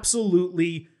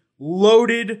absolutely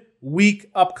loaded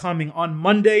week upcoming. On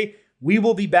Monday, we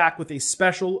will be back with a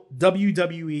special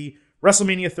WWE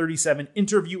WrestleMania 37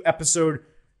 interview episode.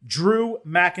 Drew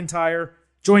McIntyre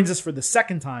joins us for the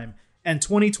second time, and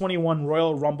 2021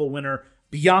 Royal Rumble winner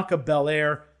Bianca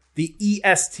Belair, the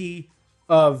EST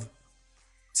of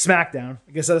SmackDown.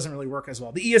 I guess that doesn't really work as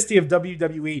well. The EST of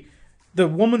WWE, the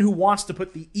woman who wants to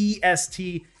put the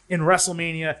EST in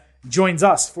WrestleMania, joins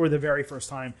us for the very first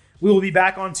time. We will be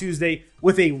back on Tuesday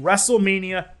with a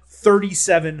WrestleMania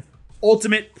 37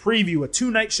 Ultimate Preview, a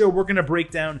 2-night show. We're going to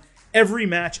break down every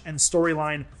match and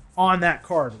storyline on that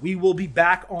card. We will be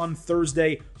back on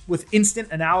Thursday with instant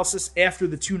analysis after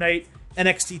the 2-night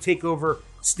NXT TakeOver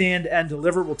Stand and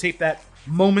Deliver. We'll tape that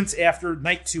moments after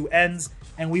night 2 ends,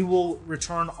 and we will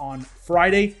return on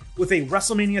Friday with a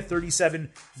WrestleMania 37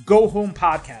 Go Home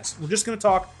podcast. We're just going to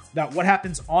talk about what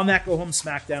happens on that Go Home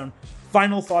SmackDown.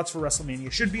 Final thoughts for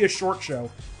WrestleMania. Should be a short show,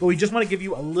 but we just want to give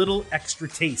you a little extra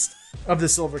taste of the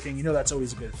Silver King. You know that's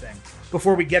always a good thing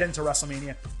before we get into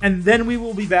WrestleMania. And then we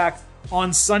will be back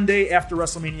on Sunday after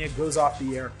WrestleMania goes off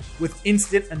the air with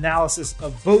instant analysis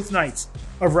of both nights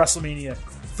of WrestleMania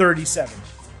 37.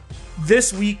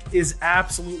 This week is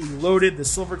absolutely loaded. The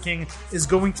Silver King is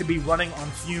going to be running on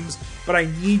fumes, but I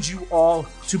need you all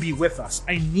to be with us.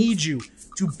 I need you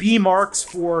to be marks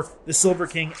for the Silver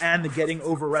King and the Getting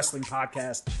Over Wrestling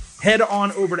podcast. Head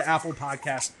on over to Apple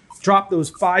Podcasts. Drop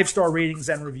those 5-star ratings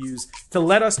and reviews to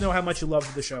let us know how much you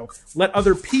love the show. Let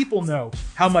other people know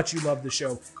how much you love the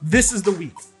show. This is the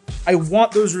week. I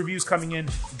want those reviews coming in.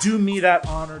 Do me that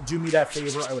honor. Do me that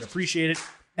favor. I would appreciate it.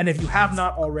 And if you have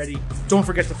not already, don't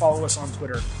forget to follow us on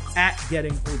Twitter at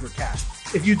Getting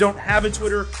Overcast. If you don't have a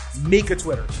Twitter, make a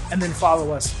Twitter and then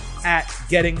follow us at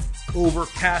Getting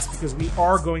Overcast, because we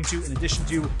are going to, in addition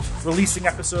to releasing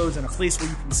episodes and a place where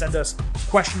you can send us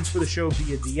questions for the show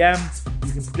via DM,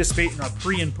 you can participate in our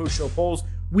pre and post show polls.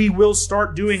 We will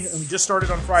start doing, and we just started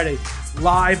on Friday,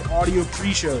 live audio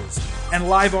pre-shows and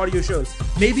live audio shows.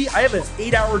 Maybe I have an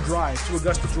 8-hour drive to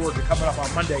Augusta, Georgia coming up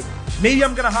on Monday. Maybe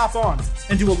I'm going to hop on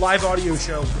and do a live audio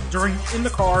show in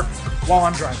the car while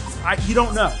I'm driving. You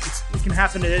don't know. It can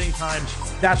happen at any time.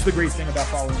 That's the great thing about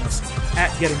following us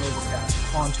at Getting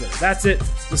Overcast on Twitter. That's it.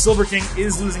 The Silver King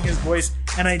is losing his voice,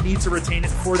 and I need to retain it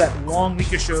for that long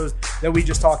week of shows that we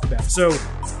just talked about. So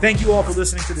thank you all for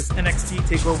listening to this NXT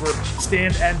TakeOver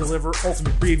Stand and Deliver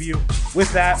Ultimate Preview.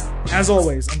 With that, as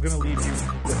always, I'm going to leave you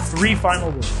with 3 final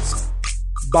words.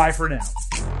 Bye for now.